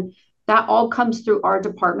 And that all comes through our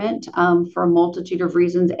department for a multitude of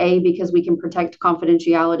reasons. A, because we can protect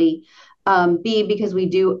confidentiality. B, because we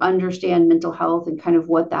do understand mental health and kind of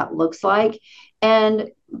what that looks like. And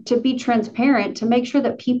to be transparent, to make sure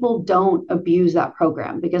that people don't abuse that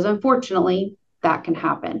program, because unfortunately that can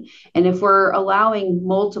happen. And if we're allowing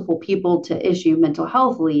multiple people to issue mental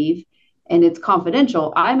health leave and it's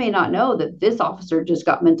confidential, I may not know that this officer just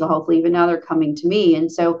got mental health leave and now they're coming to me. And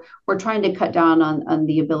so we're trying to cut down on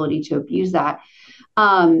the ability to abuse that.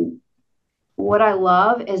 What I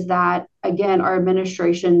love is that, again, our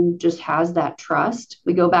administration just has that trust.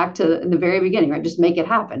 We go back to in the very beginning, right? Just make it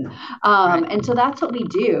happen. Right. And so that's what we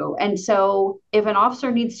do. And so if an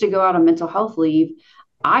officer needs to go out on mental health leave,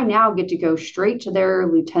 I now get to go straight to their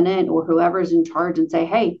lieutenant or whoever's in charge and say,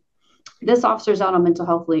 hey, this officer's out on mental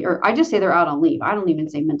health leave, or I just say they're out on leave. I don't even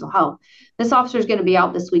say mental health. This officer's going to be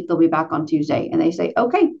out this week. They'll be back on Tuesday. And they say,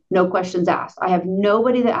 okay, no questions asked. I have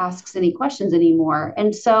nobody that asks any questions anymore.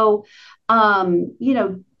 And so,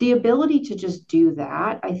 the ability to just do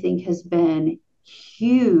that, I think, has been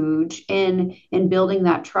huge in building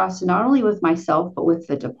that trust, not only with myself, but with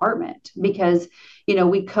the department, because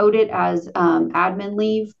we code it as admin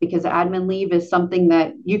leave, because admin leave is something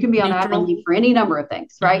that you can be on admin leave for any number of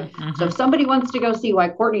things, right? Mm-hmm. So if somebody wants to go see why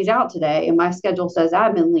Courtney's out today and my schedule says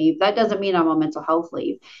admin leave, that doesn't mean I'm on mental health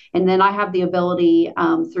leave. And then I have the ability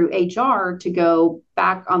through HR to go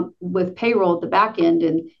back on with payroll at the back end,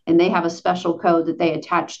 and they have a special code that they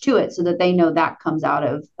attach to it so that they know that comes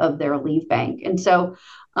out of their leave bank. And so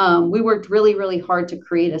we worked really, really hard to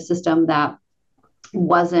create a system that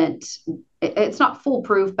it's not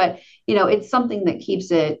foolproof, but it's something that keeps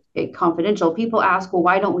it confidential. People ask, well,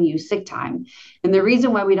 why don't we use sick time? And the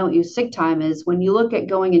reason why we don't use sick time is when you look at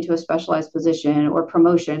going into a specialized position or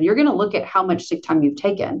promotion, you're going to look at how much sick time you've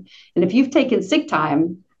taken. And if you've taken sick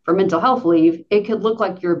time for mental health leave, it could look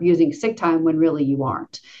like you're abusing sick time when really you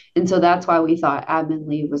aren't. And so that's why we thought admin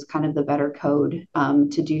leave was kind of the better code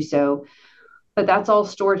to do so. But that's all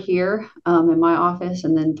stored here in my office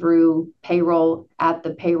and then through payroll at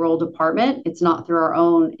the payroll department. It's not through our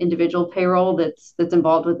own individual payroll that's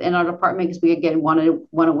involved within our department, because we, again, want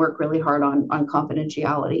to work really hard on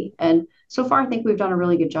confidentiality. And so far, I think we've done a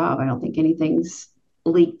really good job. I don't think anything's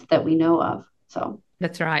leaked that we know of. So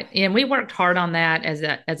that's right. And we worked hard on that as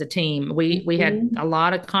a team. We had a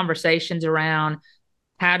lot of conversations around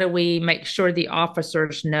how do we make sure the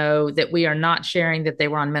officers know that we are not sharing that they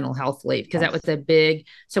were on mental health leave? Because that was a big,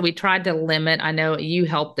 so we tried to limit, I know you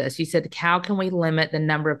helped us. You said, how can we limit the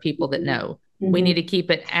number of people that know? We need to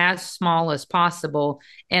keep it as small as possible.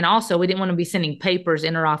 And also we didn't want to be sending papers,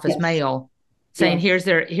 interoffice mail saying, here's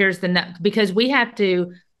the, because we have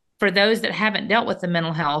to, for those that haven't dealt with the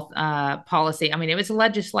mental health policy, I mean, it was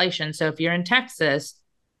legislation. So if you're in Texas,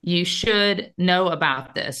 you should know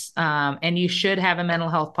about this, and you should have a mental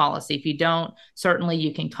health policy. If you don't, certainly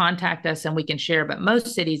you can contact us and we can share, but most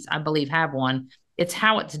cities, I believe, have one. It's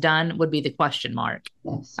how it's done would be the question mark.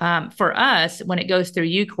 Yes. For us, when it goes through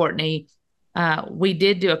you, Courtney, we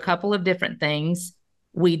did do a couple of different things.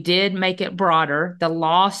 We did make it broader. The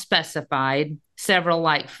law specified several,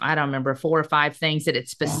 like, I don't remember, 4 or 5 things that it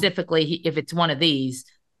specifically, if it's one of these,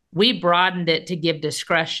 we broadened it to give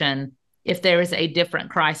discretion if there is a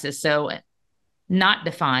different crisis. So not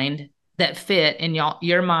defined, that fit in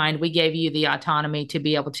your mind, we gave you the autonomy to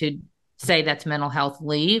be able to say that's mental health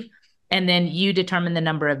leave. And then you determine the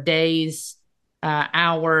number of days,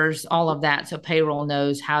 hours, all of that. So payroll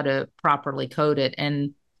knows how to properly code it.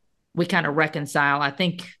 And we kind of reconcile, I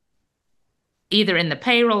think, either in the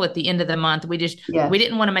payroll at the end of the month, we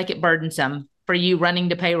didn't want to make it burdensome for you running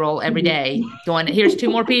to payroll every day going, here's 2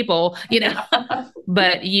 more people,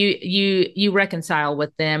 but you reconcile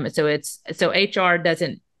with them. So HR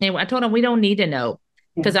doesn't, anyway, I told them we don't need to know,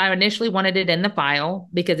 because I initially wanted it in the file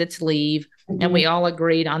because it's leave. And we all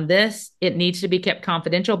agreed on this. It needs to be kept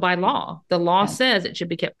confidential by law. The law says it should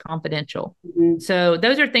be kept confidential. So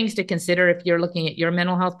those are things to consider if you're looking at your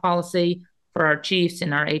mental health policy, for our chiefs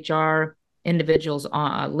and our HR individuals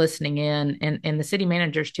listening in, and the city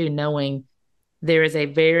managers too, knowing there is a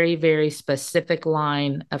very, very specific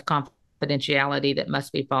line of confidentiality that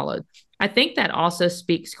must be followed. I think that also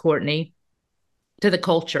speaks, Courtney, to the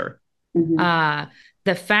culture.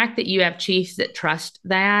 The fact that you have chiefs that trust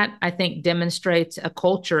that, I think, demonstrates a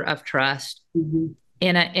culture of trust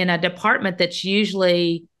in a department that's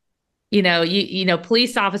usually,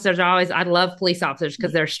 police officers are always, I love police officers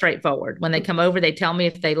because they're straightforward. When they come over, they tell me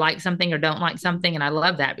if they like something or don't like something. And I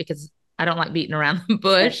love that because I don't like beating around the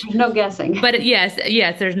bush. There's no guessing. But yes,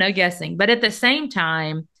 there's no guessing. But at the same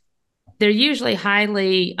time, they're usually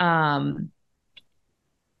highly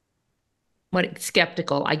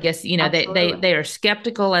skeptical. I guess, they are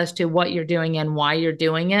skeptical as to what you're doing and why you're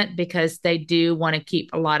doing it, because they do want to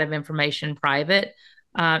keep a lot of information private.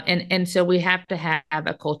 And so we have to have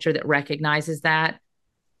a culture that recognizes that.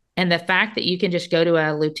 And the fact that you can just go to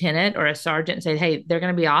a lieutenant or a sergeant and say, hey, they're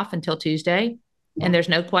going to be off until Tuesday. And there's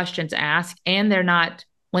no questions asked. And they're not,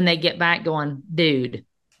 when they get back, going, dude,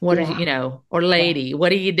 what are you, or lady,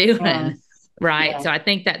 what are you doing? Yes. Right. Yes. So I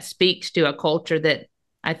think that speaks to a culture that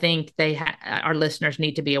I think our listeners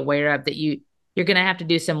need to be aware of, that you're going to have to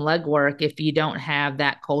do some legwork if you don't have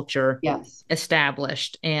that culture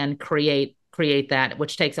established and create that,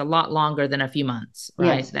 which takes a lot longer than a few months,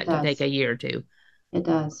 right? Yes, that could take a year or 2. It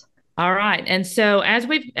does. All right. And so as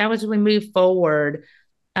we move forward,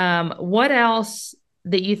 what else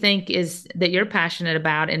that you think is that you're passionate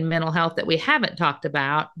about in mental health that we haven't talked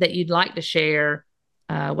about that you'd like to share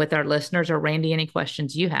with our listeners? Or Randy, any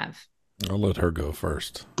questions you have? I'll let her go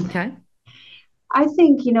first. Okay. I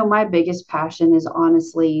think, my biggest passion is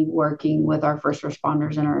honestly working with our first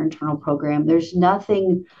responders in our internal program. There's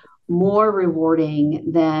nothing more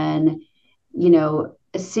rewarding than,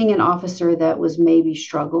 seeing an officer that was maybe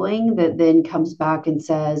struggling that then comes back and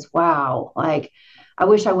says, wow, like, I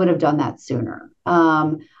wish I would have done that sooner.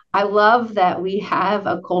 I love that we have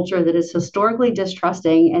a culture that is historically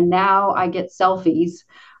distrusting, and now I get selfies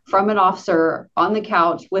from an officer on the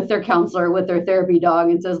couch with their counselor, with their therapy dog,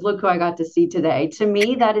 and says, look who I got to see today. To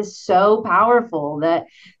me, that is so powerful that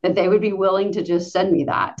they would be willing to just send me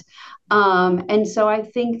that. And so I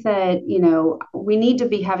think that, we need to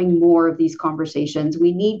be having more of these conversations.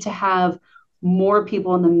 We need to have more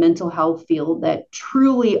people in the mental health field that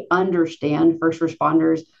truly understand first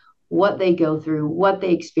responders, what they go through, what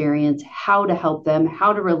they experience, how to help them,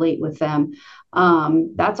 how to relate with them.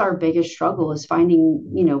 That's our biggest struggle, is finding,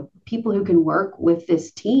 people who can work with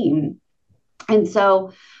this team. And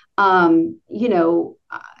so, and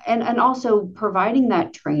also providing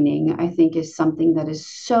that training, I think, is something that is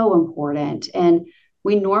so important. And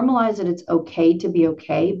we normalize that it's okay to be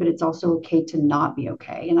okay, but it's also okay to not be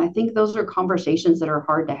okay. And I think those are conversations that are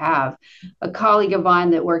hard to have. A colleague of mine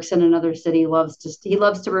that works in another city loves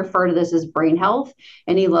to refer to this as brain health,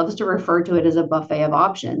 and he loves to refer to it as a buffet of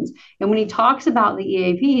options. And when he talks about the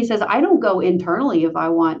EAP, he says, I don't go internally if I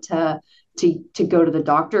want to go to the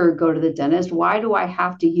doctor or go to the dentist. Why do I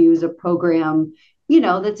have to use a program,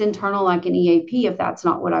 that's internal like an EAP if that's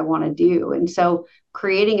not what I want to do. And so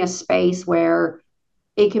creating a space where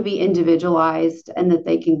it can be individualized and that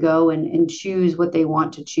they can go and choose what they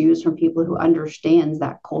want to choose from people who understands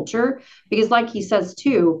that culture. Because like he says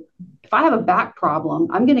too, if I have a back problem,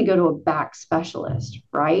 I'm going to go to a back specialist,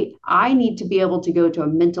 right? I need to be able to go to a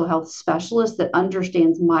mental health specialist that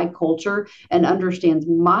understands my culture and understands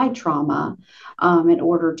my trauma in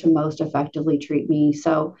order to most effectively treat me.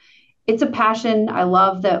 So it's a passion. I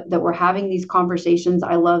love that we're having these conversations.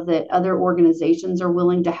 I love that other organizations are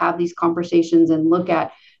willing to have these conversations and look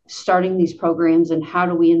at starting these programs and how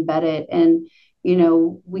do we embed it. And,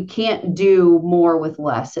 we can't do more with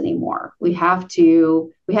less anymore. We have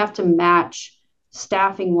to match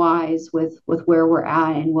staffing wise with where we're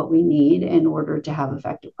at and what we need in order to have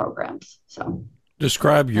effective programs. So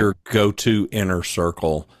describe your go-to inner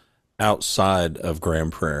circle outside of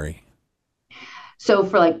Grand Prairie. So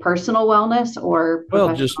for like personal wellness or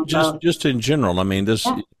just in general. I mean,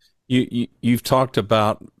 you've talked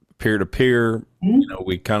about peer-to-peer.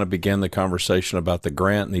 We kind of began the conversation about the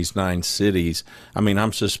grant in these 9 cities. I mean,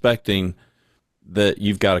 I'm suspecting that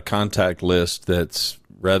you've got a contact list that's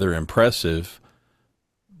rather impressive.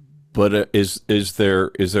 But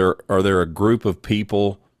are there a group of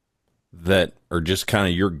people that are just kind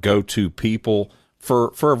of your go-to people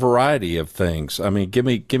for a variety of things? I mean, give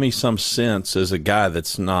me some sense as a guy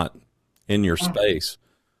that's not in your space,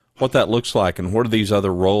 what that looks like, and what are these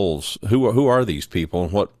other roles? Who are these people,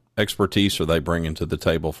 and what expertise are they bringing to the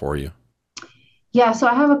table for you? Yeah, so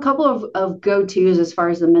I have a couple of go-tos as far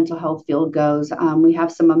as the mental health field goes. We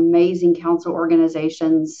have some amazing council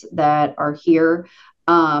organizations that are here.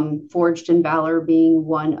 Forged in Valor being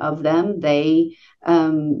one of them. They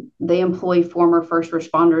employ former first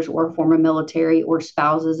responders or former military or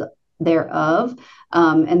spouses thereof,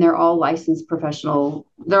 and they're all licensed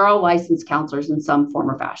counselors in some form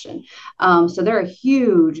or fashion. So they're a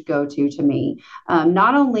huge go-to to me.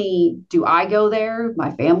 Not only do I go there,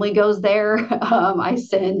 my family goes there. I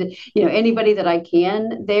send anybody that I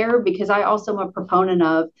can there, because I also am a proponent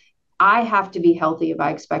of I have to be healthy if I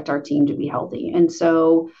expect our team to be healthy. And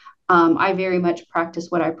so I very much practice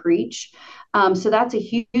what I preach. So that's a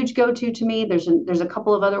huge go-to to me. There's a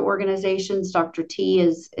couple of other organizations. Dr. T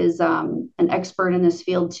is an expert in this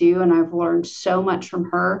field too, and I've learned so much from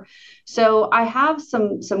her. So I have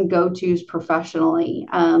some go-tos professionally,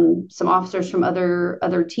 some officers from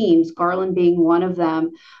other teams, Garland being one of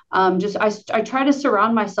them. I try to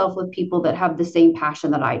surround myself with people that have the same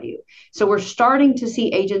passion that I do. So we're starting to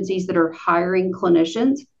see agencies that are hiring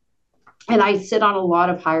clinicians. And I sit on a lot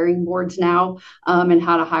of hiring boards now, and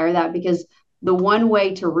how to hire that, because the one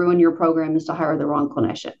way to ruin your program is to hire the wrong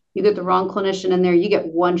clinician. You get the wrong clinician in there, you get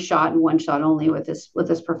one shot and one shot only with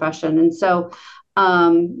this profession. And so,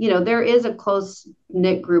 there is a close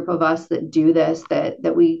knit group of us that do this,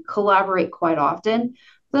 that we collaborate quite often.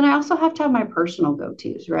 Then I also have to have my personal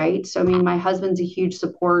go-tos, right? So, I mean, my husband's a huge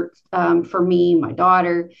support for me, my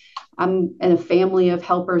daughter. I'm in a family of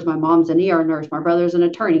helpers. My mom's an ER nurse. My brother's an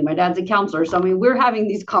attorney. My dad's a counselor. So, I mean, we're having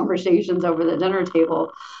these conversations over the dinner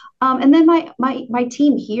table. And then my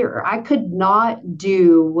team here, I could not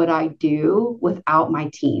do what I do without my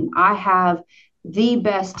team. I have the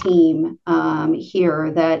best team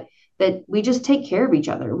here that we just take care of each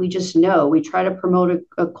other. We just know. We try to promote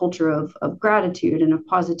a culture of gratitude and of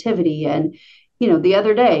positivity. And, the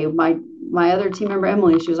other day, my other team member,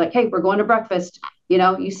 Emily, she was like, "Hey, we're going to breakfast.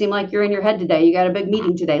 You seem like you're in your head today. You got a big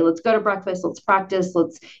meeting today. Let's go to breakfast. Let's practice.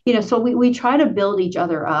 So we try to build each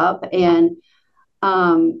other up. And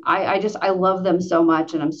I love them so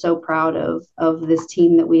much, and I'm so proud of this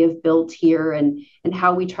team that we have built here and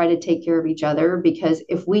how we try to take care of each other, because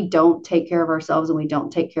if we don't take care of ourselves and we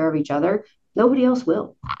don't take care of each other, nobody else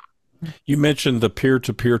will. You mentioned the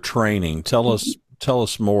peer-to-peer training. Tell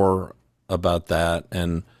us more about that.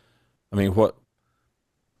 And I mean,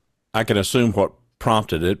 I can assume what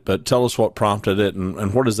prompted it, but tell us what prompted it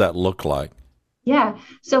and what does that look like? Yeah.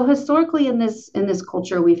 So historically in this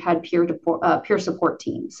culture, we've had peer support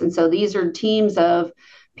teams. And so these are teams of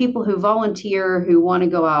people who volunteer, who want to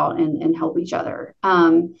go out and help each other.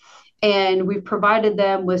 And we've provided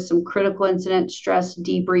them with some critical incident stress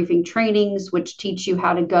debriefing trainings, which teach you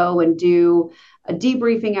how to go and do a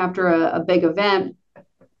debriefing after a big event.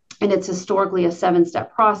 And it's historically a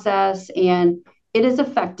 7-step process, and it is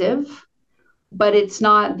effective, but it's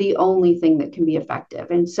not the only thing that can be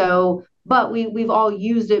effective. And so, but we've all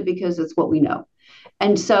used it because it's what we know.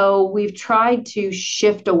 And so we've tried to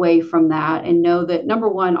shift away from that and know that, number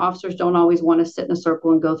one, officers don't always want to sit in a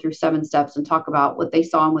circle and go through 7 steps and talk about what they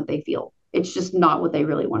saw and what they feel. It's just not what they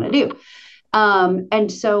really want to do.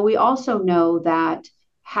 And so we also know that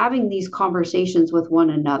having these conversations with one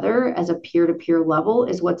another as a peer-to-peer level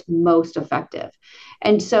is what's most effective.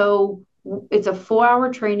 And so it's a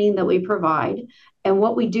 4-hour training that we provide. And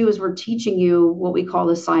what we do is we're teaching you what we call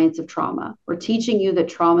the science of trauma. We're teaching you that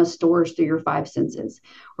trauma stores through your 5 senses.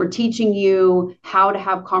 We're teaching you how to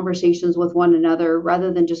have conversations with one another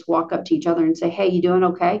rather than just walk up to each other and say, hey, you doing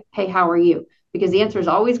okay? Hey, how are you? Because the answer is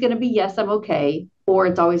always going to be, yes, I'm okay. Or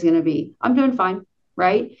it's always going to be, I'm doing fine,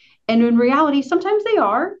 right? And in reality, sometimes they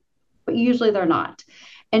are, but usually they're not.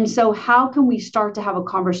 And so how can we start to have a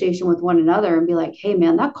conversation with one another and be like, hey,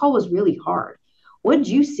 man, that call was really hard. What did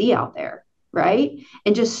you see out there? Right?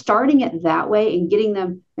 And just starting it that way and getting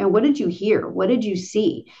them, and what did you hear? What did you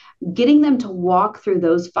see? Getting them to walk through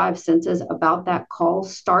those 5 senses about that call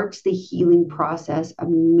starts the healing process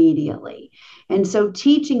immediately. And so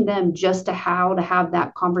teaching them just how to have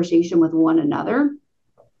that conversation with one another,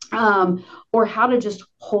 or how to just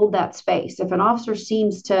hold that space. If an officer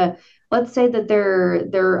seems to, let's say that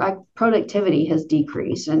their productivity has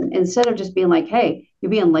decreased, and instead of just being like, hey, you're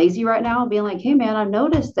being lazy right now, being like, hey, man, I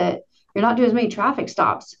noticed that you're not doing as many traffic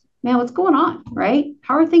stops. Man, what's going on, right?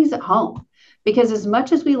 How are things at home? Because as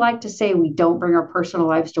much as we like to say we don't bring our personal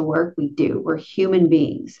lives to work, we do. We're human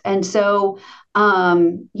beings. And so,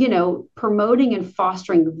 promoting and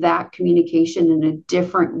fostering that communication in a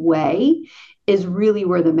different way is really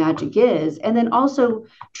where the magic is. And then also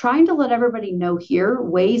trying to let everybody know here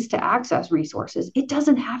ways to access resources. It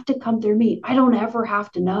doesn't have to come through me. I don't ever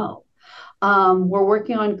have to know. We're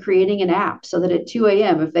working on creating an app so that at 2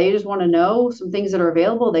 a.m., if they just want to know some things that are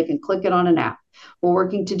available, they can click it on an app. We're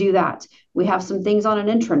working to do that. We have some things on an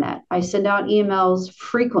intranet. I send out emails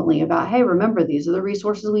frequently about, hey, remember, these are the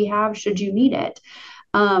resources we have should you need it.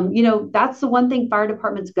 That's the one thing fire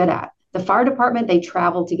department's good at. The fire department, they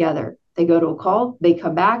travel together. They go to a call, they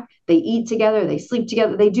come back, they eat together, they sleep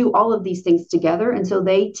together, they do all of these things together. And so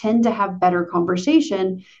they tend to have better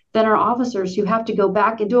conversation than our officers who have to go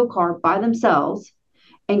back into a car by themselves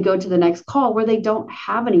and go to the next call where they don't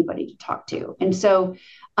have anybody to talk to. And so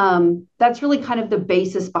that's really kind of the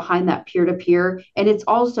basis behind that peer-to-peer. And it's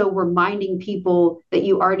also reminding people that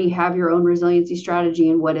you already have your own resiliency strategy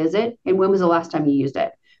and what is it and when was the last time you used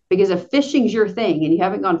it? Because if fishing's your thing and you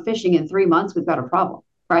haven't gone fishing in 3 months, we've got a problem.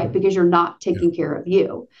 Right? Because you're not taking care of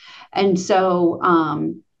you. And so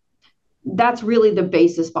that's really the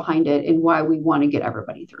basis behind it and why we want to get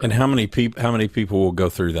everybody through. And how many people will go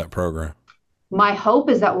through that program? My hope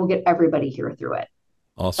is that we'll get everybody here through it.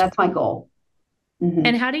 Awesome. That's my goal. Mm-hmm.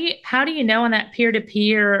 And how do you know on that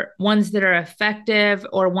peer-to-peer ones that are effective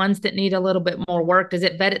or ones that need a little bit more work? Does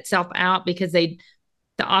it vet itself out because the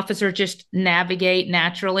officers just navigate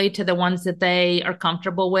naturally to the ones that they are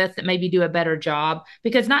comfortable with that maybe do a better job?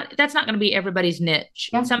 Because that's not going to be everybody's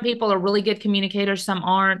niche. Yeah. Some people are really good communicators, some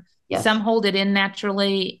aren't. Yes. Some hold it in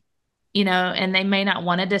naturally, and they may not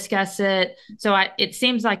want to discuss it. So it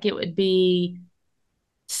seems like it would be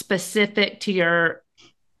specific to your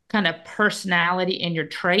kind of personality and your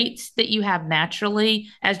traits that you have naturally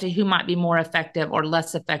as to who might be more effective or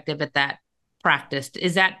less effective at that practice.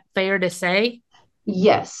 Is that fair to say?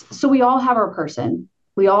 Yes. So we all have our person.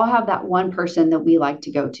 We all have that one person that we like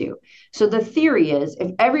to go to. So the theory is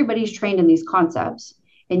if everybody's trained in these concepts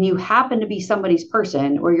and you happen to be somebody's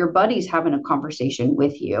person or your buddy's having a conversation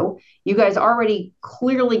with you, you guys already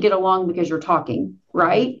clearly get along because you're talking,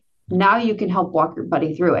 right? Now you can help walk your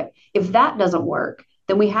buddy through it. If that doesn't work,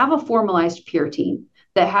 then we have a formalized peer team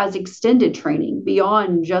that has extended training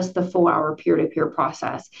beyond just the 4-hour peer-to-peer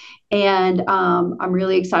process. And I'm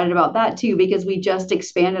really excited about that too, because we just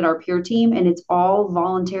expanded our peer team and it's all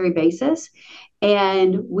voluntary basis.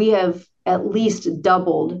 And we have at least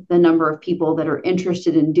doubled the number of people that are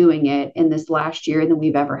interested in doing it in this last year than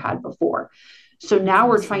we've ever had before. So now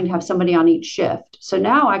we're trying to have somebody on each shift. So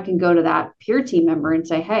now I can go to that peer team member and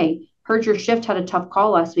say, hey, heard your shift had a tough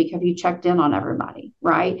call last week. Have you checked in on everybody?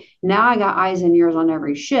 Right? Now I got eyes and ears on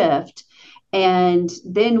every shift. And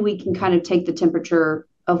then we can kind of take the temperature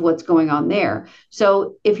of what's going on there.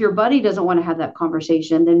 So if your buddy doesn't want to have that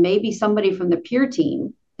conversation, then maybe somebody from the peer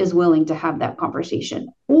team is willing to have that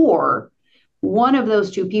conversation. Or one of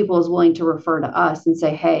those two people is willing to refer to us and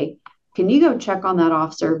say, hey, can you go check on that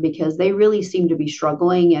officer because they really seem to be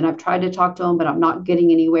struggling and I've tried to talk to them, but I'm not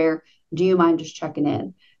getting anywhere. Do you mind just checking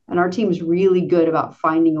in? And our team is really good about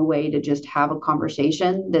finding a way to just have a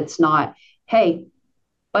conversation that's not, hey,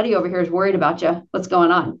 buddy over here is worried about you. What's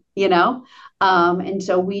going on? And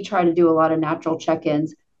so we try to do a lot of natural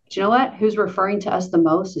check-ins. But you know what? Who's referring to us the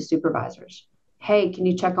most is supervisors. Hey, can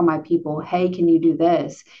you check on my people? Hey, can you do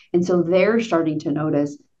this? And so they're starting to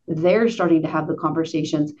notice. They're starting to have the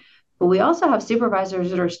conversations. But we also have supervisors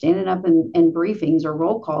that are standing up in briefings or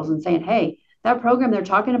roll calls and saying, hey, that program they're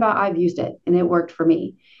talking about, I've used it and it worked for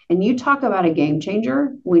me. And you talk about a game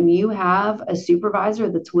changer when you have a supervisor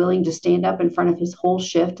that's willing to stand up in front of his whole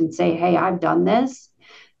shift and say, hey, I've done this.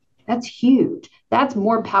 That's huge. That's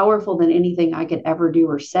more powerful than anything I could ever do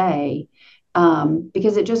or say,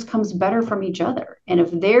 because it just comes better from each other. And if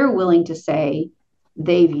they're willing to say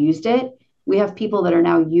they've used it, we have people that are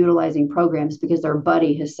now utilizing programs because their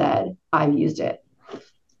buddy has said, I've used it.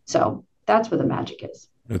 So that's where the magic is.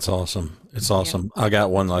 It's awesome. It's awesome. Yeah. I got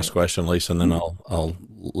one last question, Lisa, and then I'll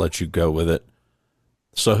let you go with it.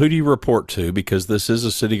 So who do you report to? Because this is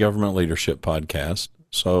a city government leadership podcast.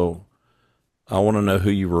 So I want to know who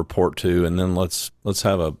you report to, and then let's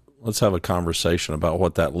have a conversation about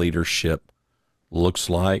what that leadership looks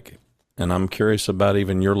like. And I'm curious about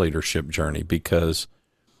even your leadership journey, because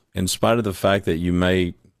in spite of the fact that you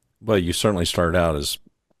certainly started out as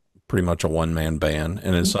pretty much a one-man band,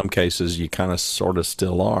 and in some cases you kind of sort of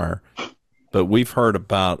still are, but we've heard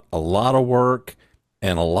about a lot of work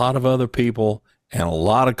and a lot of other people and a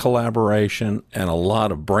lot of collaboration and a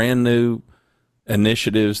lot of brand new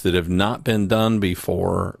initiatives that have not been done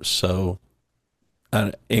before. So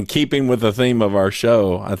in keeping with the theme of our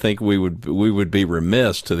show, I think we would be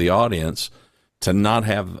remiss to the audience to not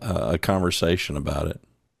have a conversation about it.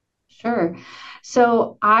 Sure.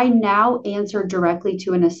 So I now answer directly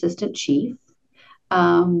to an assistant chief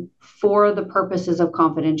for the purposes of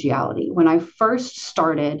confidentiality. When I first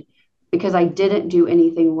started, because I didn't do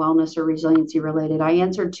anything wellness or resiliency related, I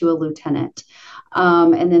answered to a lieutenant.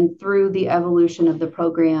 And then through the evolution of the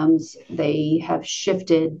programs, they have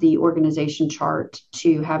shifted the organization chart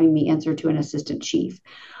to having me answer to an assistant chief,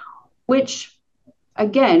 which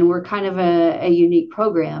again, we're kind of a unique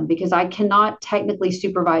program because I cannot technically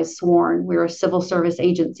supervise sworn. We're a civil service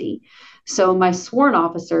agency. So my sworn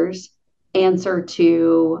officers answer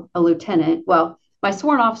to a lieutenant. Well, my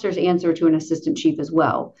sworn officers answer to an assistant chief as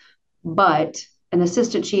well, but an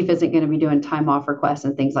assistant chief isn't going to be doing time off requests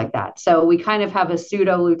and things like that. So we kind of have a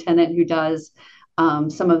pseudo lieutenant who does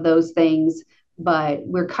some of those things, but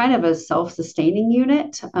we're kind of a self-sustaining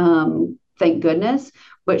unit. Thank goodness.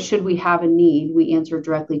 But should we have a need, we answer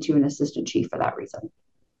directly to an assistant chief for that reason.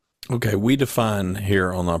 Okay. We define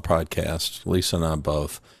here on our podcast, Lisa and I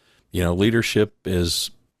both, leadership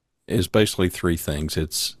is basically three things.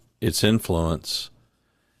 It's influence,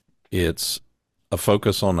 it's a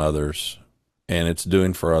focus on others, and it's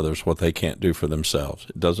doing for others what they can't do for themselves.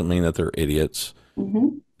 It doesn't mean that they're idiots.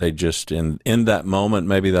 Mm-hmm. They just, in that moment,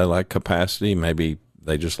 maybe they lack capacity, maybe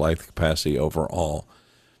they just lack the capacity overall.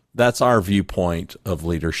 That's our viewpoint of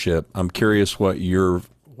leadership. I'm curious what your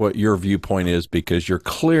viewpoint is, because you're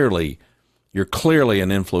clearly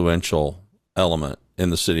an influential element in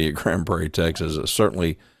the city of Grand Prairie, Texas.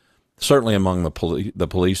 Certainly among the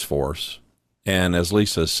police force, and as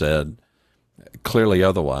Lisa said, clearly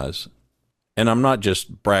otherwise. And I'm not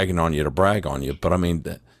just bragging on you to brag on you, but I mean,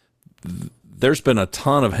 there's been a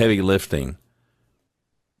ton of heavy lifting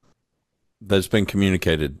that's been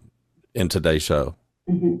communicated in today's show.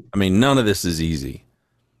 Mm-hmm. I mean, none of this is easy,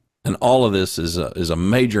 and all of this is a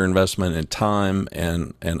major investment in time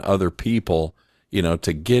and other people,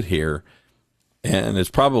 to get here. And it's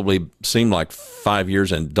probably seemed like 5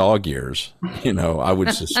 years and dog years, I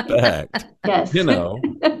would suspect. Yes.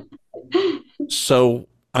 So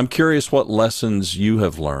I'm curious what lessons you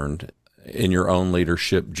have learned in your own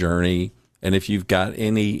leadership journey, and if you've got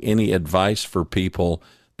any advice for people.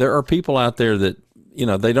 There are people out there that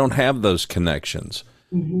they don't have those connections.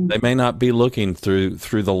 Mm-hmm. They may not be looking through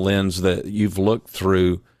the lens that you've looked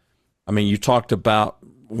through. I mean, you talked about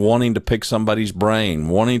wanting to pick somebody's brain,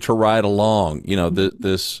 wanting to ride along,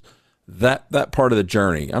 that part of the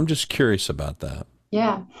journey. I'm just curious about that.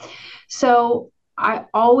 Yeah. So I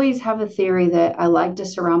always have a theory that I like to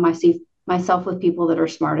surround myself with people that are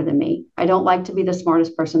smarter than me. I don't like to be the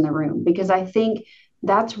smartest person in the room, because I think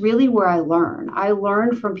that's really where I learn. I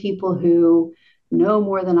learn from people who know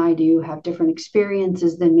more than I do, have different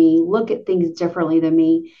experiences than me, look at things differently than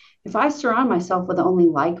me. If I surround myself with only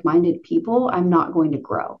like-minded people, I'm not going to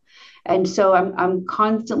grow. And so I'm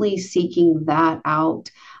constantly seeking that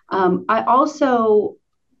out. I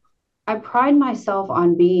pride myself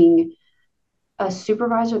on being a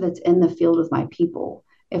supervisor that's in the field with my people.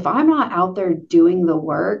 If I'm not out there doing the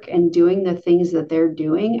work and doing the things that they're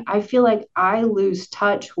doing, I feel like I lose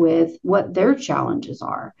touch with what their challenges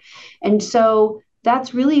are. And so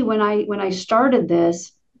that's really when I started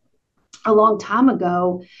this a long time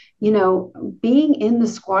ago, being in the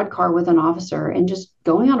squad car with an officer and just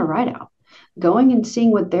going on a ride out. going and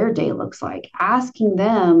seeing what their day looks like, asking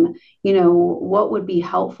them, what would be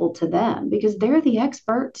helpful to them because they're the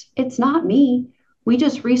experts. It's not me. We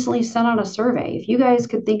just recently sent out a survey. If you guys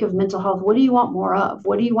could think of mental health, what do you want more of?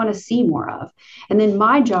 What do you want to see more of? And then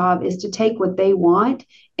my job is to take what they want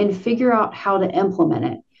and figure out how to implement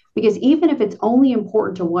it. Because even if it's only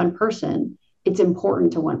important to one person, it's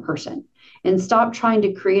important to one person. And stop trying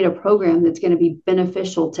to create a program that's going to be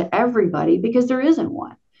beneficial to everybody because there isn't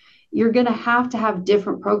one. You're going to have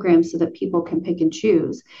different programs so that people can pick and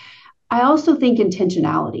choose. I also think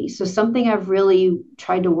intentionality. So something I've really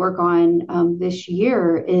tried to work on this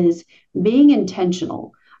year is being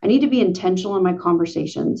intentional. I need to be intentional in my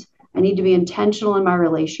conversations. I need to be intentional in my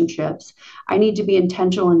relationships. I need to be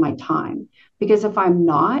intentional in my time because if I'm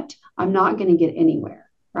not going to get anywhere,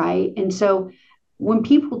 right? And so when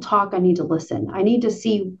people talk, I need to listen. I need to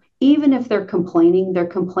see, even if they're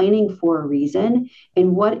complaining for a reason.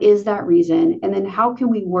 And what is that reason? And then how can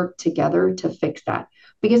we work together to fix that?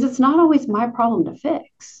 Because it's not always my problem to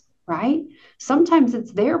fix, right? Sometimes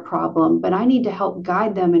it's their problem, but I need to help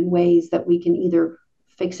guide them in ways that we can either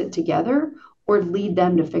fix it together or lead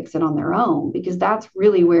them to fix it on their own, because that's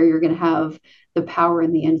really where you're going to have the power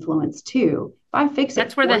and the influence too. If I fix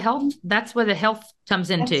that's where the health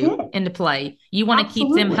comes into play. You want to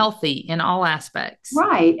keep them healthy in all aspects.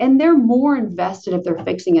 Right. And they're more invested if they're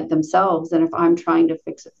fixing it themselves than if I'm trying to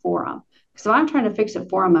fix it for them. So I'm trying to fix it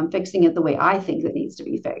for them. I'm fixing it the way I think it needs to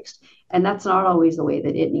be fixed. And that's not always the way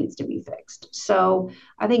that it needs to be fixed. So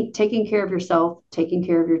I think taking care of yourself, taking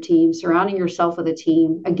care of your team, surrounding yourself with a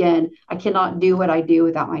team. Again, I cannot do what I do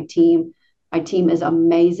without my team. My team is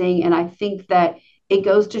amazing. And I think that it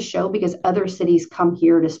goes to show because other cities come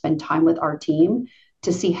here to spend time with our team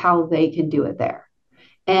to see how they can do it there.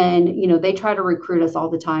 And, they try to recruit us all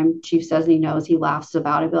the time. Chief says, and he knows, he laughs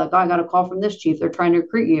about it. Be like, oh, I got a call from this chief. They're trying to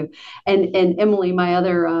recruit you. And Emily, my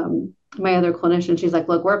other clinician, she's like,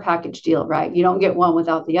 look, we're a package deal, right? You don't get one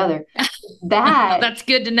without the other. That's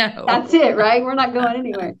good to know. That's it, right? We're not going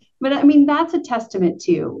anywhere. But I mean, that's a testament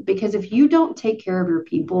too, because if you don't take care of your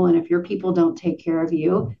people and if your people don't take care of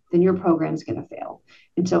you, then your program's going to fail.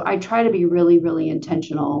 And so I try to be really, really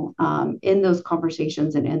intentional in those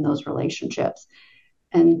conversations and in those relationships.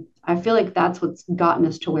 And I feel like that's what's gotten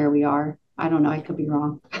us to where we are. I don't know. I could be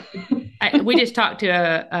wrong. We just talked to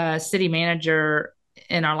a city manager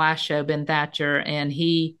in our last show, Ben Thatcher, and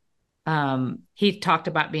he talked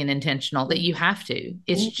about being intentional, that you have to.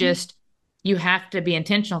 It's just, you have to be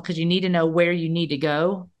intentional because you need to know where you need to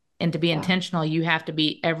go. And to be intentional, you have to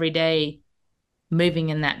be every day moving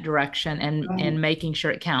in that direction and making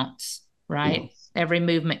sure it counts, right? Yes. Every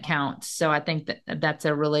movement counts. So I think that's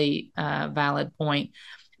a really valid point.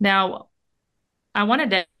 Now, I wanted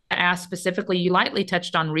to ask specifically, you lightly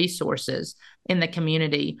touched on resources in the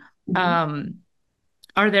community. Mm-hmm.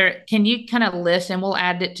 Can you kind of list, and we'll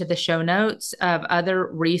add it to the show notes, of other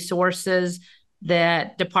resources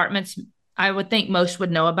that departments, I would think most would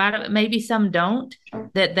know about it, but maybe some don't,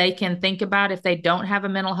 that they can think about if they don't have a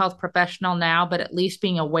mental health professional now, but at least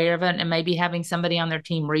being aware of it and maybe having somebody on their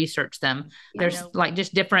team research them. There's like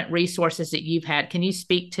just different resources that you've had. Can you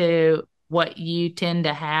speak to what you tend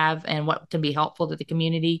to have and what can be helpful to the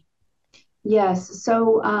community? Yes.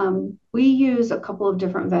 So we use a couple of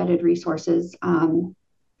different vetted resources.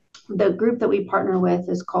 The group that we partner with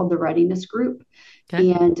is called the Readiness Group.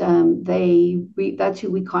 Okay. And that's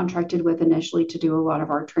who we contracted with initially to do a lot of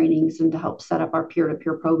our trainings and to help set up our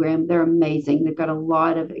peer-to-peer program. They're amazing. They've got a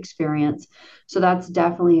lot of experience. So that's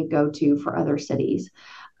definitely a go-to for other cities.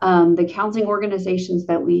 The counseling organizations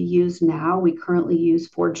that we use now, we currently use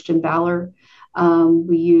Forged in Valor.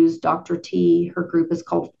 We use Dr. T. Her group is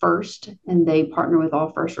called FIRST, and they partner with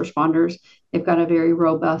all first responders. They've got a very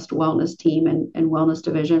robust wellness team and wellness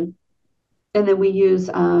division. And then we use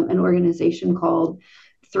an organization called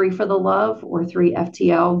 3 for the Love, or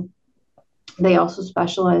 3FTL. They also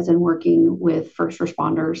specialize in working with first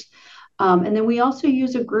responders. And then we also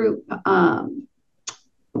use a group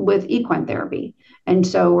with equine therapy. And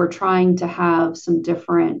so we're trying to have some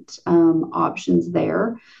different options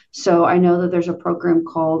there. So I know that there's a program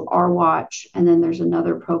called Our Watch, and then there's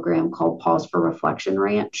another program called Pause for Reflection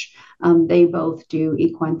Ranch. They both do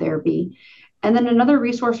equine therapy. And then another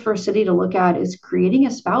resource for a city to look at is creating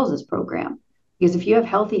a spouses program. Because if you have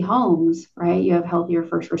healthy homes, right, you have healthier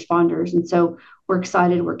first responders. And so we're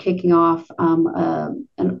excited. We're kicking off a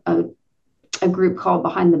a group called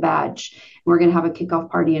Behind the Badge. We're going to have a kickoff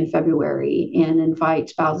party in February and invite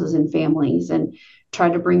spouses and families and try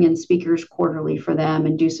to bring in speakers quarterly for them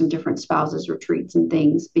and do some different spouses retreats and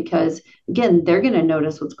things, because again, they're going to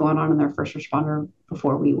notice what's going on in their first responder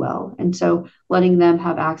before we will. And so letting them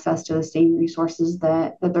have access to the same resources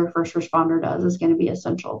that their first responder does is going to be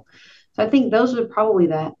essential. So I think those are probably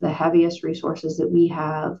the heaviest resources that we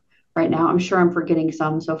have right now. I'm sure I'm forgetting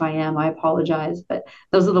some, so if I am, I apologize, but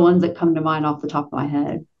those are the ones that come to mind off the top of my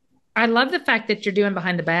head. I love the fact that you're doing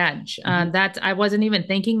Behind the Badge. I wasn't even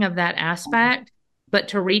thinking of that aspect, but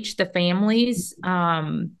to reach the families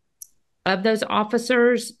of those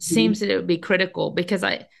officers seems that it would be critical, because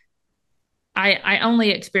I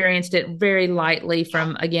only experienced it very lightly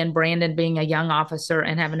from, again, Brandon being a young officer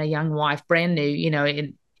and having a young wife, brand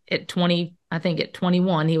new, at 20, I think at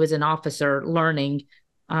 21, he was an officer learning.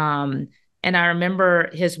 And I remember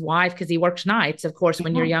his wife, because he works nights, of course,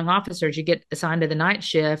 when you're young officers, you get assigned to the night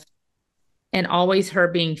shift, and always her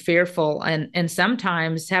being fearful and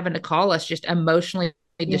sometimes having to call us just emotionally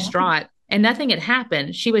distraught, and nothing had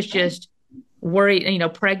happened. She was just worried,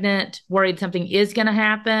 pregnant, worried something is going to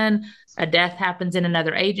happen. A death happens in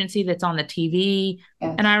another agency that's on the TV.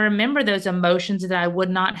 Yes. And I remember those emotions that I would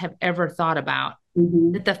not have ever thought about,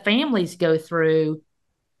 that the families go through,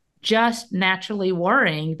 just naturally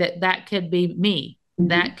worrying that could be me.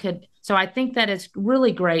 So I think that it's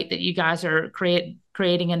really great that you guys are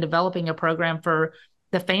creating and developing a program for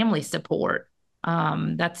the family support.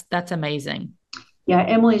 That's amazing. Yeah,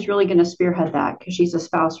 Emily's really going to spearhead that because she's a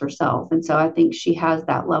spouse herself. And so I think she has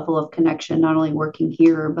that level of connection, not only working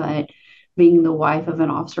here, but being the wife of an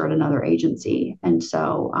officer at another agency. And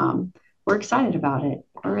so we're excited about it.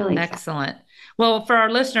 We're really excited. Excellent. Well, for our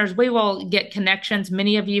listeners, we will get connections.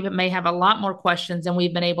 Many of you may have a lot more questions than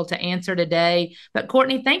we've been able to answer today. But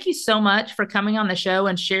Courtney, thank you so much for coming on the show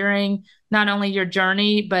and sharing not only your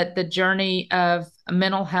journey, but the journey of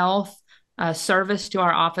mental health service to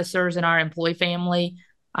our officers and our employee family.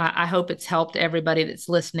 I hope it's helped everybody that's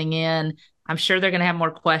listening in. I'm sure they're going to have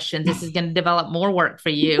more questions. This is going to develop more work for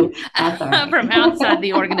you from outside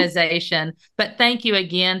the organization. But thank you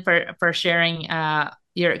again for sharing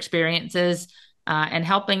your experiences and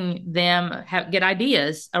helping them get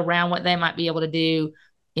ideas around what they might be able to do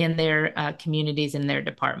in their communities and their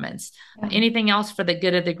departments. Anything else for the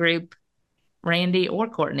good of the group, Randy or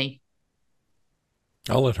Courtney?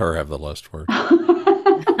 I'll let her have the last word.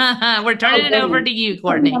 We're turning it over to you,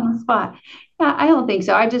 Courtney. On the spot. Yeah, I don't think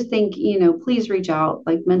so. I just think, please reach out.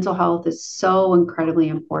 Like, mental health is so incredibly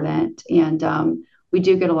important. And we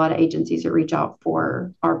do get a lot of agencies that reach out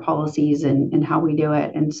for our policies and how we do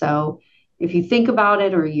it. And so if you think about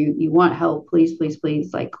it or you want help, please,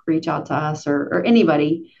 like, reach out to us or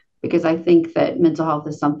anybody, because I think that mental health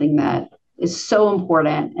is something that is so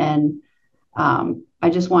important. And I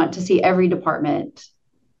just want to see every department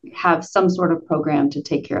have some sort of program to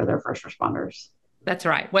take care of their first responders. That's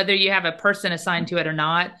right. Whether you have a person assigned to it or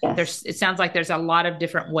not, yes. It sounds like there's a lot of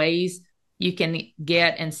different ways you can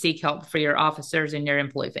get and seek help for your officers and your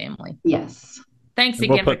employee family. Yes. Thanks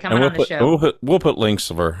again for coming on the show. We'll put links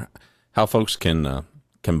for how folks can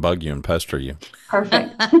bug you and pester you.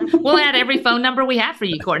 Perfect. We'll add every phone number we have for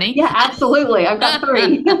you, Courtney. Yeah, absolutely. I've got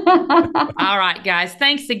 3. All right, guys.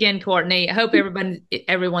 Thanks again, Courtney. I hope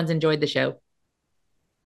everyone's enjoyed the show.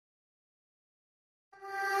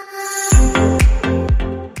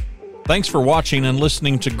 Thanks for watching and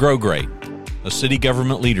listening to Grow Great, a city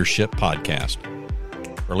government leadership podcast.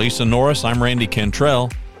 For Lisa Norris, I'm Randy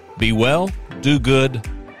Cantrell. Be well, do good,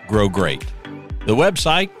 grow great. The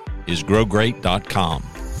website is growgreat.com.